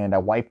and I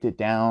wiped it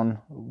down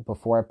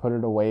before I put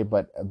it away,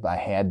 but I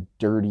had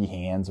dirty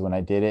hands when I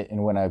did it.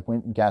 And when I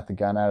went and got the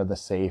gun out of the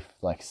safe,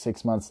 like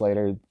 6 months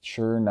later,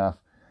 sure enough,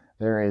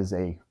 there is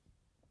a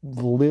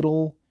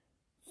little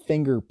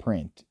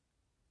fingerprint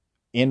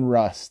in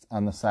rust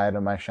on the side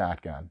of my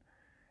shotgun.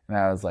 And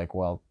I was like,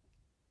 well,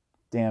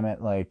 damn it.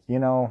 Like,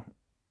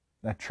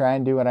 I try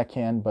and do what I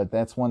can, but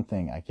that's one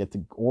thing. I get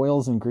the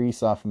oils and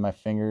grease off of my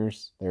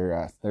fingers.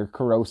 They're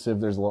corrosive.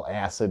 There's a little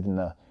acid in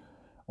the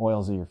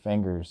oils of your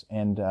fingers.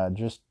 And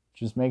just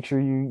make sure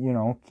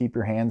you keep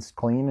your hands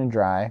clean and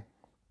dry.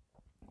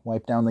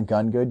 Wipe down the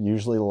gun good.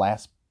 Usually the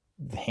last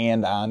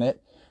hand on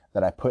it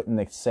that I put in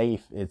the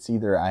safe, it's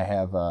either I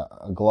have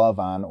a glove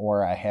on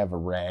or I have a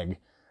rag.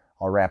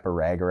 I'll wrap a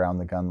rag around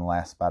the gun the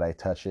last spot I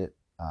touch it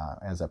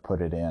as I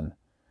put it in.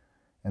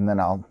 And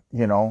then I'll,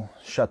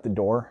 shut the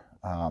door.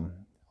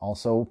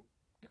 Also,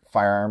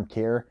 firearm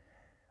care.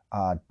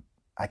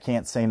 I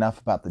can't say enough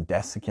about the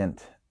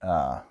desiccant.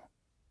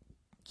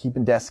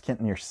 Keeping desiccant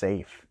in your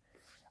safe.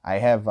 I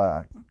have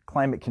a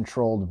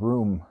climate-controlled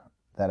room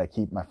that I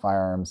keep my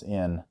firearms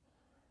in,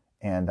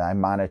 and I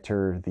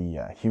monitor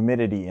the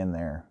humidity in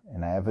there.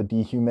 And I have a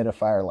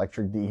dehumidifier,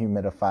 electric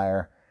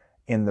dehumidifier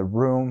in the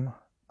room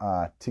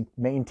to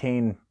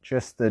maintain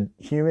just the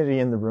humidity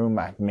in the room.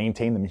 I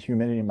maintain the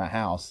humidity in my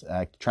house.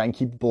 I try and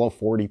keep it below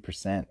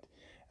 40%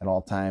 at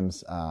all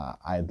times.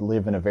 I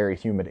live in a very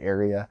humid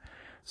area,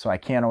 so I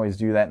can't always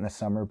do that in the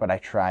summer, but I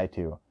try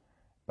to.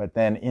 But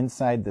then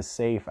inside the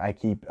safe, I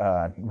keep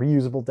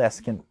reusable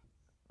desiccant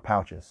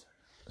pouches.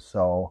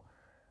 So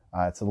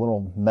it's a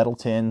little metal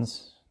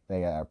tins.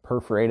 They are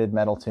perforated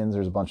metal tins.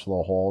 There's a bunch of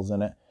little holes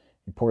in it.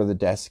 You pour the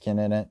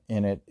desiccant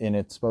in it, and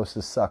it's supposed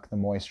to suck the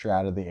moisture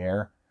out of the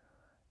air.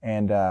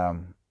 And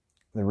the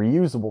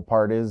reusable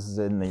part is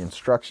in the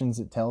instructions.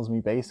 It tells me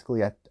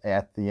basically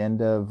at the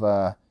end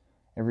of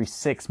every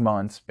 6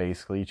 months,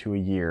 basically to a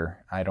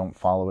year. I don't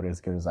follow it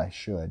as good as I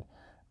should,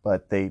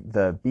 but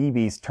the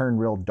BBs turn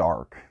real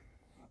dark,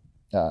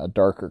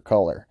 darker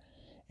color.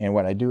 And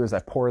what I do is I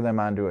pour them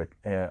onto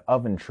a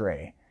oven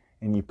tray,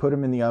 and you put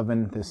them in the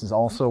oven. This is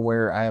also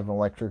where I have an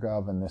electric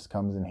oven. This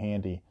comes in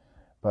handy,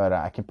 but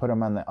I can put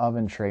them on the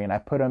oven tray, and I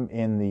put them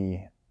in the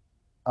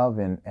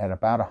oven at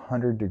about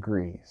 100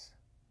 degrees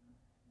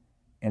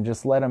and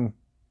just let them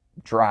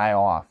dry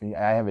off.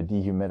 I have a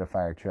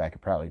dehumidifier too. I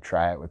could probably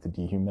try it with the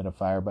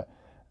dehumidifier, but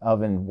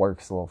oven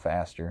works a little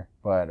faster.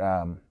 But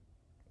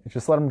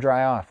just let them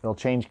dry off. They'll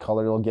change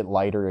color. They'll get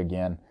lighter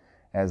again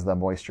as the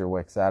moisture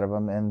wicks out of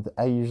them. And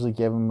I usually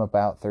give them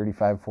about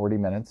 35-40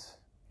 minutes,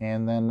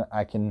 and then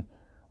I can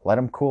let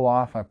them cool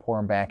off. I pour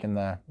them back in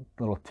the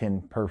little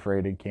tin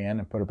perforated can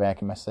and put it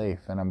back in my safe,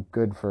 and I'm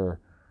good for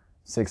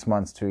 6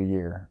 months to a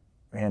year.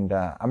 And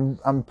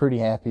I'm pretty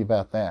happy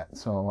about that.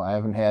 So I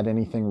haven't had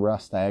anything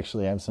rust. I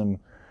actually have some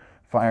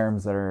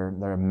firearms that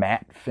are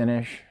matte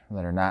finish,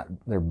 that are not,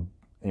 they're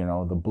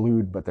the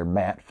blued, but they're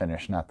matte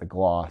finish, not the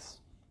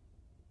gloss.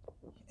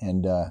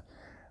 And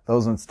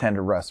those ones tend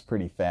to rust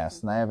pretty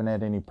fast, and I haven't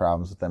had any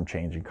problems with them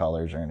changing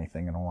colors or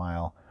anything in a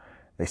while.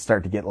 They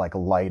start to get like a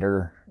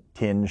lighter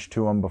tinge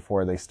to them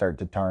before they start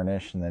to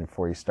tarnish, and then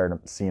before you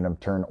start seeing them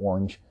turn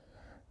orange.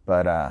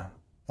 But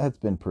that's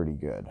been pretty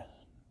good.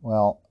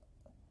 Well,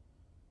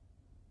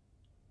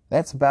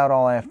 that's about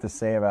all I have to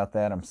say about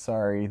that. I'm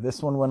sorry.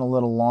 This one went a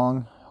little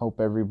long. Hope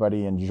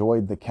everybody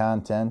enjoyed the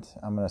content.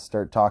 I'm going to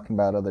start talking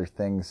about other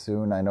things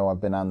soon. I know I've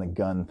been on the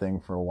gun thing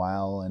for a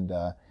while, and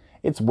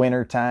it's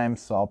winter time,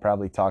 so I'll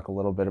probably talk a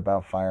little bit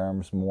about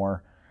firearms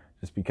more,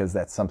 just because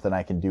that's something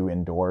I can do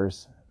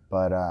indoors.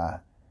 But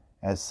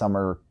as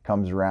summer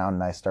comes around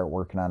and I start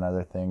working on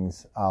other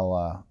things,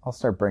 I'll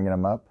start bringing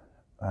them up.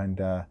 And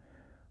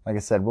like I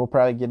said, we'll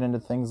probably get into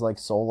things like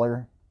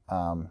solar,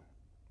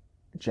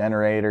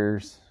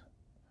 generators,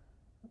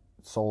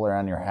 solar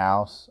on your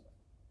house,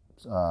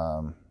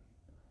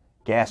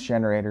 gas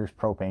generators,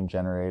 propane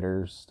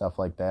generators, stuff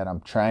like that. I'm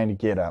trying to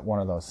get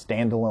one of those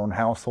standalone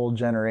household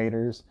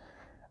generators.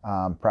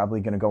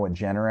 Probably going to go with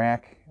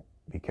Generac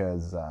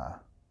because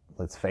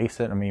let's face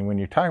it, I mean, when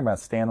you're talking about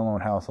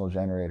standalone household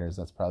generators,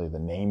 that's probably the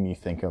name you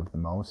think of the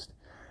most.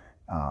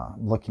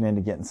 Looking into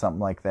getting something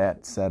like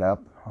that set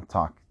up.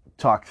 I'll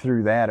talk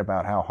through that,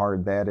 about how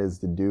hard that is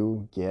to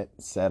do, get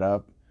set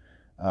up,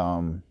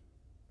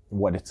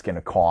 what it's going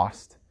to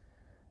cost,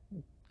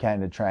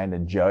 kind of trying to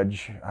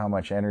judge how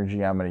much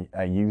energy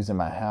I use in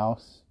my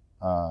house.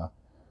 So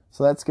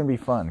that's going to be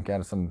fun.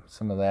 Got some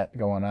of that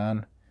going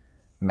on,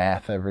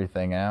 math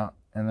everything out,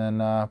 and then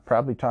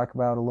probably talk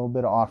about a little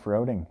bit of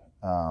off-roading.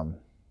 I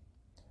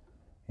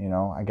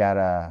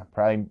got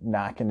probably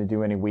not going to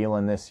do any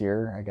wheeling this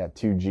year. I got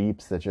 2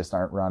 Jeeps that just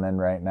aren't running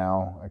right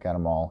now. I got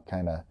them all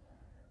kind of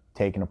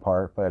taken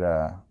apart, but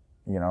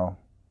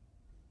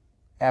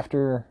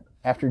after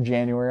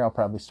January, I'll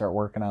probably start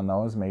working on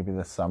those, maybe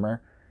this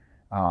summer.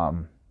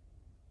 And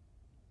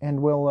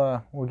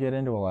we'll get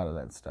into a lot of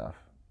that stuff.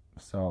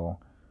 So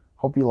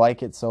hope you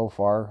like it so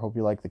far. Hope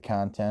you like the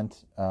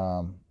content.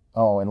 And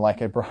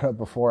like I brought up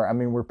before, I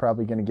mean, we're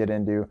probably going to get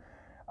into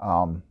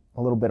a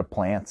little bit of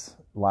plants,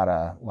 a lot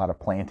of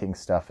planting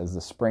stuff as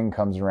the spring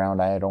comes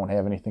around. I don't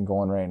have anything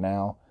going right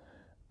now,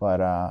 but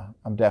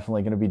I'm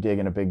definitely going to be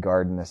digging a big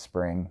garden this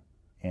spring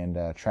and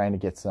trying to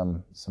get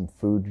some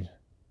food,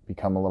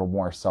 become a little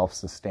more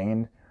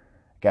self-sustained.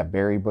 Got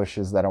berry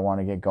bushes that I want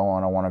to get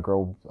going. I want to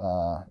grow,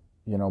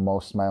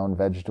 most of my own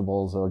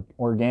vegetables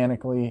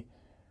organically.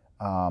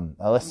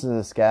 I listened to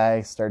this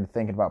guy, started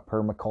thinking about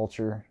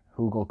permaculture,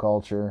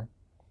 hugelkultur.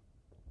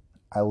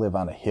 I live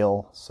on a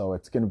hill, so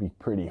it's going to be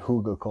pretty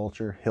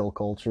hugelkultur, hill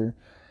culture,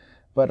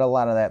 but a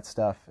lot of that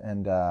stuff.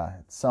 And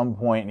at some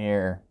point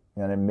here,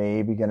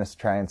 maybe going to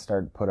try and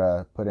start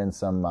put in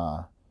some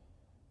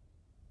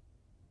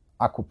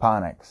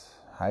aquaponics,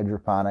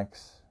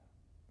 hydroponics.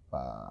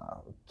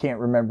 Can't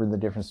remember the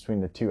difference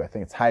between the two. I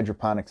think it's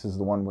hydroponics is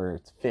the one where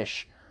it's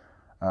fish.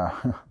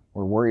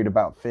 We're worried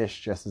about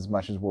fish just as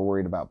much as we're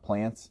worried about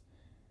plants,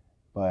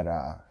 but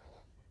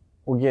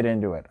we'll get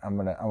into it. I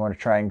want to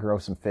try and grow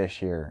some fish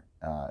here.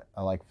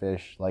 I like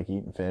fish, like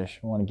eating fish.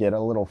 I want to get a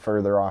little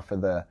further off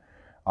of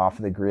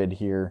the grid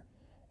here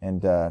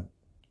and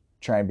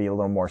try and be a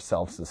little more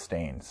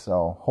self-sustained.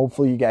 So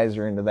hopefully you guys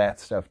are into that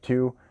stuff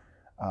too.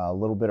 A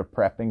little bit of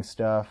prepping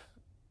stuff,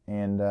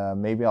 and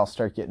maybe I'll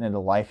start getting into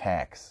life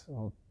hacks.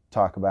 We'll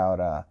talk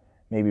about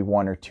maybe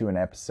 1 or 2 an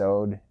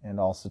episode, and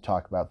also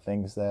talk about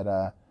things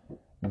that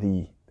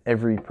the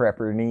every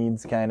prepper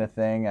needs kind of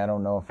thing. I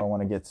don't know if I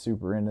want to get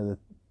super into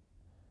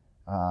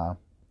the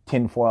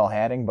tinfoil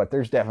hatting, but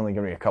there's definitely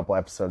going to be a couple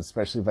episodes,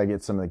 especially if I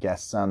get some of the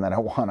guests on that I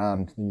want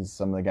on.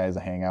 Some of the guys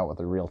I hang out with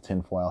are real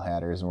tinfoil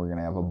hatters, and we're going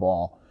to have a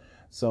ball.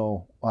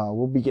 So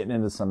we'll be getting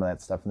into some of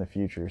that stuff in the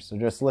future. So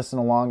just listen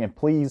along, and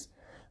please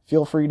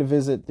feel free to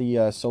visit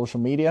the social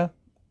media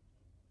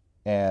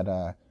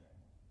at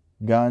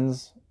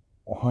Guns,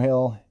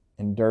 Oil,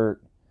 and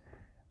Dirt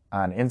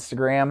on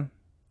Instagram,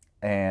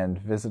 and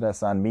visit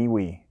us on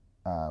MeWe.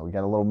 We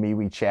got a little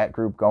MeWe chat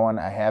group going.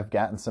 I have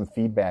gotten some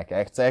feedback.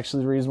 It's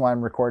actually the reason why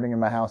I'm recording in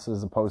my house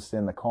as opposed to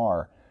in the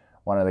car.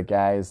 One of the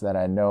guys that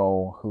I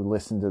know who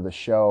listened to the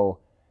show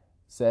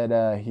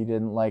said he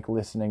didn't like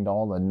listening to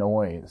all the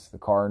noise, the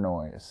car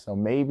noise. So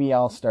maybe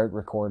I'll start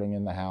recording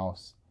in the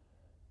house.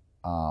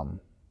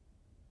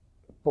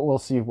 But we'll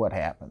see what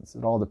happens.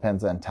 It all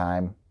depends on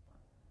time.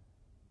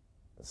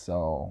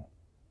 So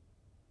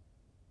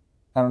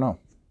I don't know.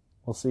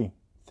 We'll see.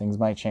 Things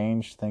might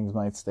change. Things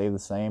might stay the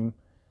same.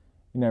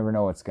 You never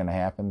know what's going to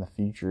happen. The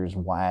future is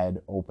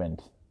wide open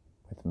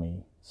with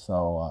me.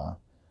 So,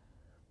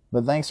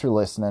 but thanks for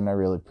listening. I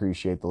really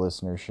appreciate the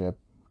listenership.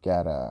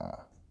 Got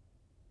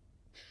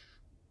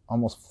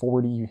almost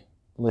 40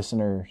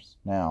 listeners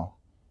now,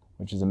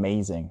 which is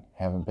amazing.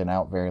 Haven't been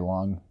out very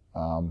long,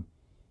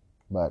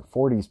 but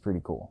 40 is pretty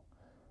cool.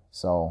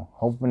 So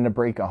hoping to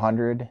break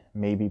 100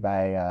 maybe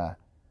by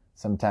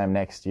sometime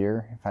next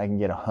year. If I can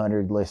get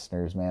 100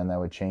 listeners, man, that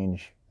would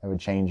change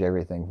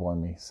everything for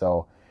me.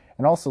 So,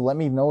 and also let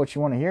me know what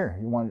you want to hear.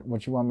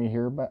 What you want me to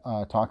hear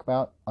about, talk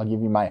about. I'll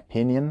give you my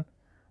opinion.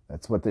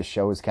 That's what this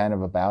show is kind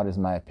of about, is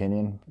my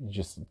opinion. You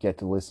just get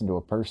to listen to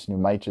a person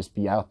who might just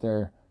be out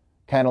there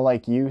kind of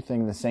like you,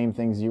 thinking the same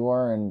things you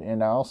are.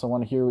 And I also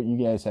want to hear what you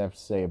guys have to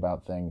say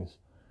about things.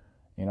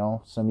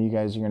 Some of you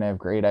guys are going to have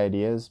great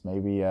ideas.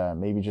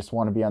 Maybe just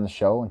want to be on the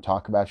show and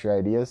talk about your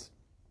ideas.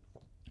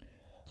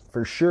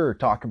 for sure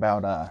talk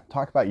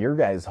about your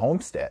guys'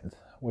 homesteads,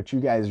 what you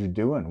guys are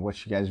doing,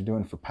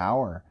 for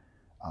power.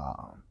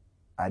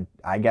 I'm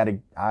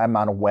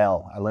on a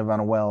well. I live on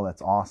a well.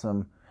 That's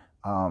awesome.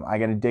 I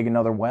got to dig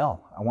another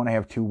well. I want to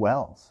have 2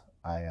 wells.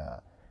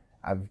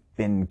 I've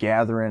been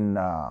gathering,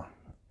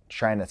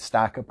 trying to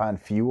stock up on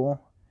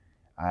fuel.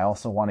 I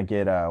also want to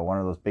get one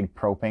of those big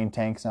propane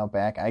tanks out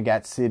back. I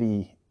get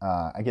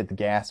the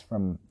gas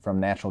from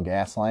natural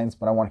gas lines,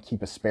 but I want to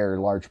keep a spare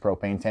large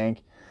propane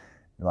tank,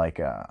 like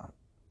a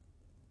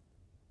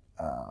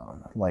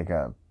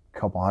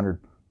couple hundred,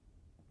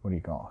 a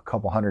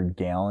couple hundred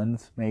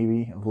gallons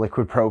maybe of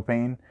liquid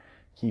propane.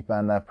 Keep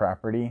on that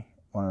property,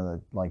 one of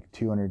the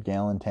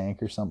 200-gallon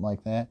tank or something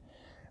like that.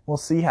 We'll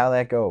see how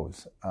that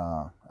goes.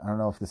 I don't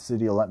know if the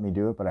city will let me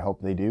do it, but I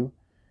hope they do.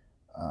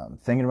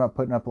 Thinking about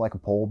putting up like a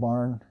pole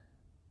barn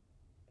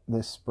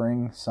this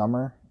spring,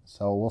 summer.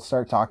 So we'll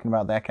start talking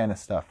about that kind of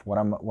stuff.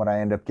 What I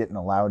end up getting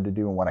allowed to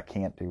do and what I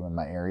can't do in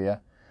my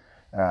area.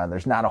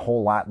 There's not a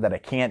whole lot that I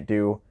can't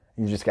do.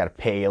 You just got to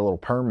pay a little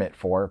permit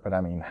for it. But I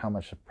mean, how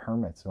much of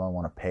permits do I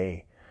want to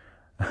pay?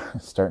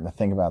 Starting to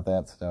think about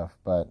that stuff.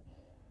 But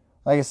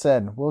like I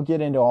said, we'll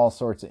get into all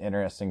sorts of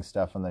interesting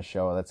stuff on the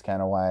show. That's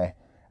kind of why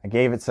I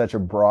gave it such a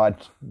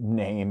broad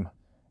name.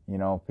 You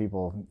know,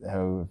 people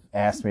who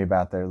asked me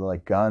about their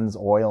guns,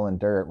 oil, and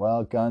dirt.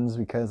 Well, guns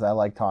because I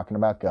like talking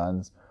about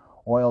guns.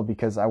 Oil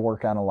because I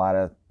work on a lot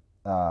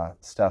of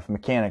stuff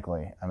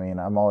mechanically. I mean,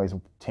 I'm always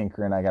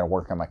tinkering. I got to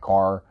work on my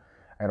car.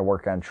 I got to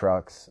work on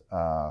trucks.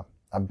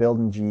 I'm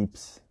building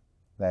Jeeps.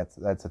 That's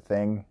a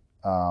thing.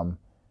 Got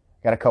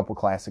a couple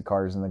classic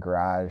cars in the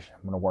garage.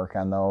 I'm going to work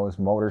on those.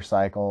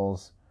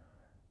 Motorcycles,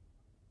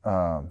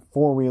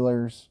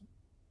 4-wheelers,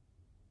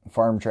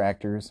 farm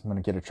tractors. I'm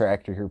going to get a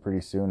tractor here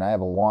pretty soon. I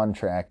have a lawn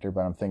tractor,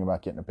 but I'm thinking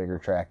about getting a bigger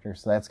tractor,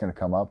 so that's going to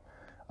come up.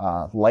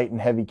 Light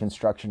and heavy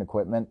construction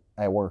equipment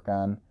I work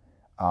on.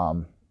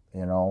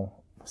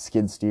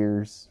 Skid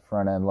steers,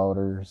 front end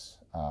loaders,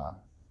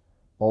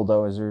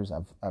 bulldozers.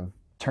 I've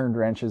turned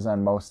wrenches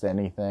on most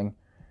anything.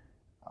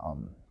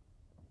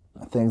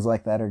 Things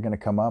like that are going to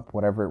come up.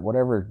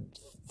 Whatever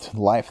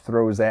life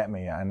throws at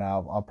me, and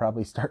I'll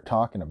probably start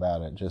talking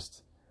about it.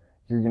 Just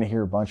you're going to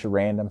hear a bunch of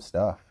random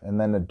stuff. And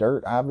then the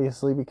dirt,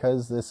 obviously,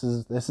 because this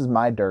is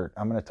my dirt.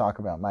 I'm going to talk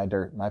about my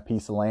dirt, my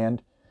piece of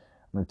land.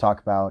 I'm going to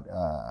talk about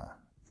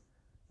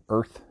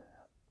earth,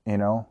 a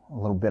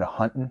little bit of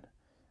hunting,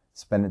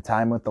 spending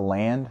time with the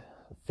land,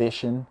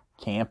 fishing,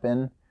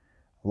 camping.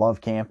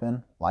 Love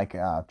camping.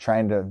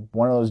 Trying to,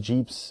 one of those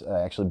Jeeps,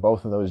 actually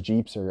both of those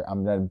Jeeps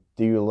I'm going to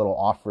do a little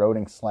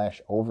off-roading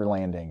 /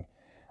 overlanding.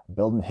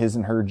 Building his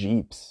and her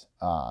Jeeps,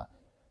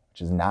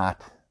 which is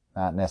not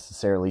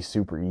necessarily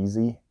super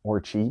easy or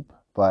cheap,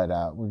 but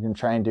we're going to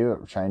try and do it.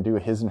 We're trying to do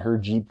a his and her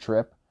Jeep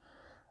trip.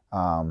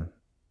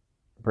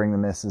 Bring the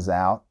missus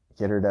out,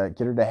 get her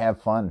to have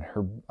fun.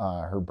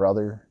 Her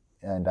brother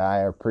and I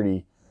are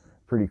pretty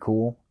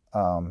cool.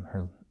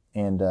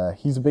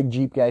 He's a big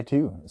Jeep guy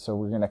too, so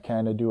we're going to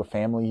kind of do a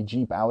family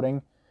Jeep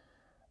outing.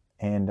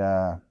 And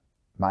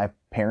my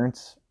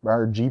parents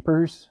are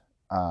Jeepers.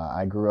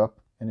 I grew up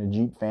in a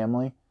Jeep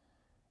family,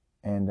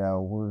 and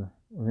we're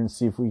going to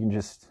see if we can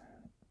just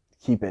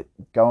keep it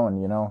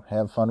going,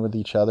 have fun with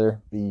each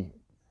other, be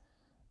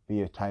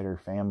a tighter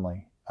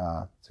family.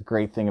 It's a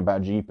great thing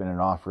about Jeeping and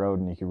off-road,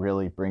 and you can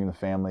really bring the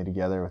family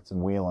together with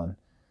some wheeling.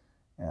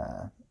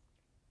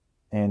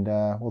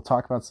 We'll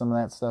talk about some of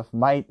that stuff.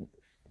 Might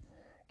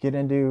get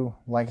into,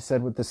 like I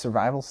said, with the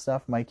survival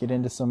stuff, might get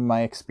into some of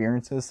my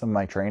experiences, some of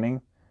my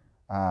training.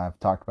 I've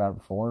talked about it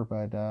before,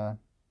 but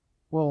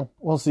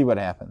we'll see what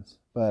happens.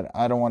 But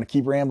I don't want to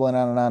keep rambling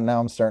on and on. Now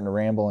I'm starting to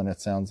ramble, and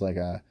it sound like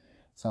a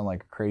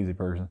crazy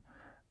person.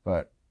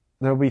 But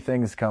there'll be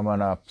things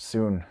coming up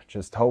soon.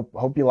 Just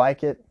hope you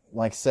like it.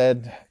 Like I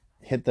said,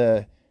 hit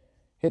the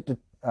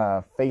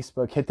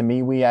Facebook, hit the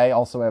MeWe. I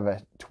also have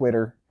a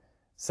Twitter.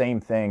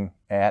 Same thing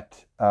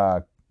at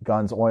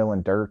Guns, Oil,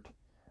 and Dirt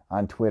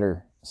on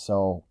Twitter.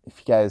 So if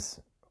you guys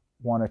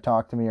want to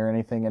talk to me or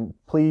anything, and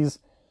please,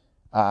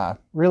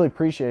 really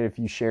appreciate it if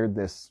you shared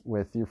this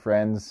with your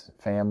friends,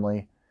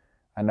 family.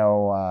 I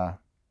know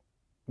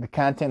the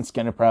content's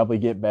going to probably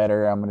get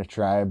better. I'm going to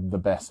try the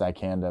best I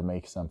can to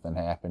make something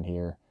happen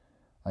here.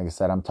 Like I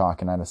said, I'm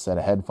talking on a set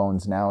of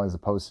headphones now as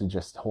opposed to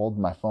just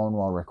holding my phone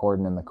while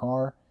recording in the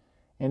car.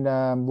 And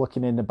I'm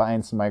looking into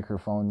buying some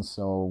microphones,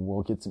 so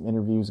we'll get some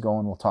interviews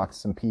going. We'll talk to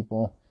some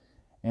people,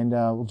 and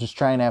we'll just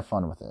try and have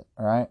fun with it,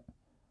 all right?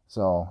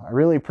 So I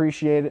really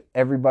appreciate it,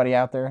 everybody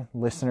out there,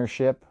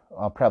 listenership.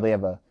 I'll probably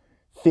have a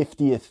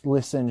 50th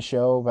listen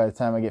show by the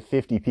time I get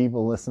 50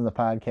 people listen to the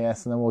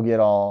podcast, and then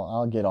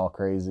I'll get all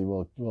crazy.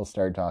 We'll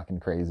start talking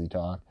crazy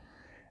talk.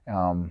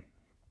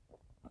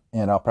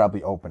 And I'll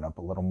probably open up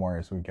a little more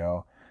as we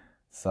go.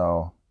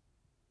 So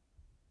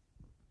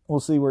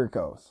we'll see where it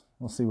goes.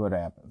 We'll see what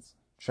happens.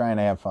 Trying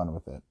to have fun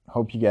with it.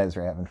 Hope you guys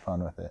are having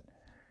fun with it.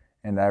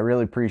 And I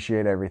really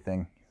appreciate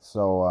everything.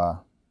 So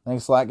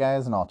thanks a lot,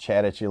 guys, and I'll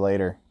chat at you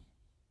later.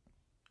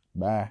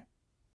 Bye.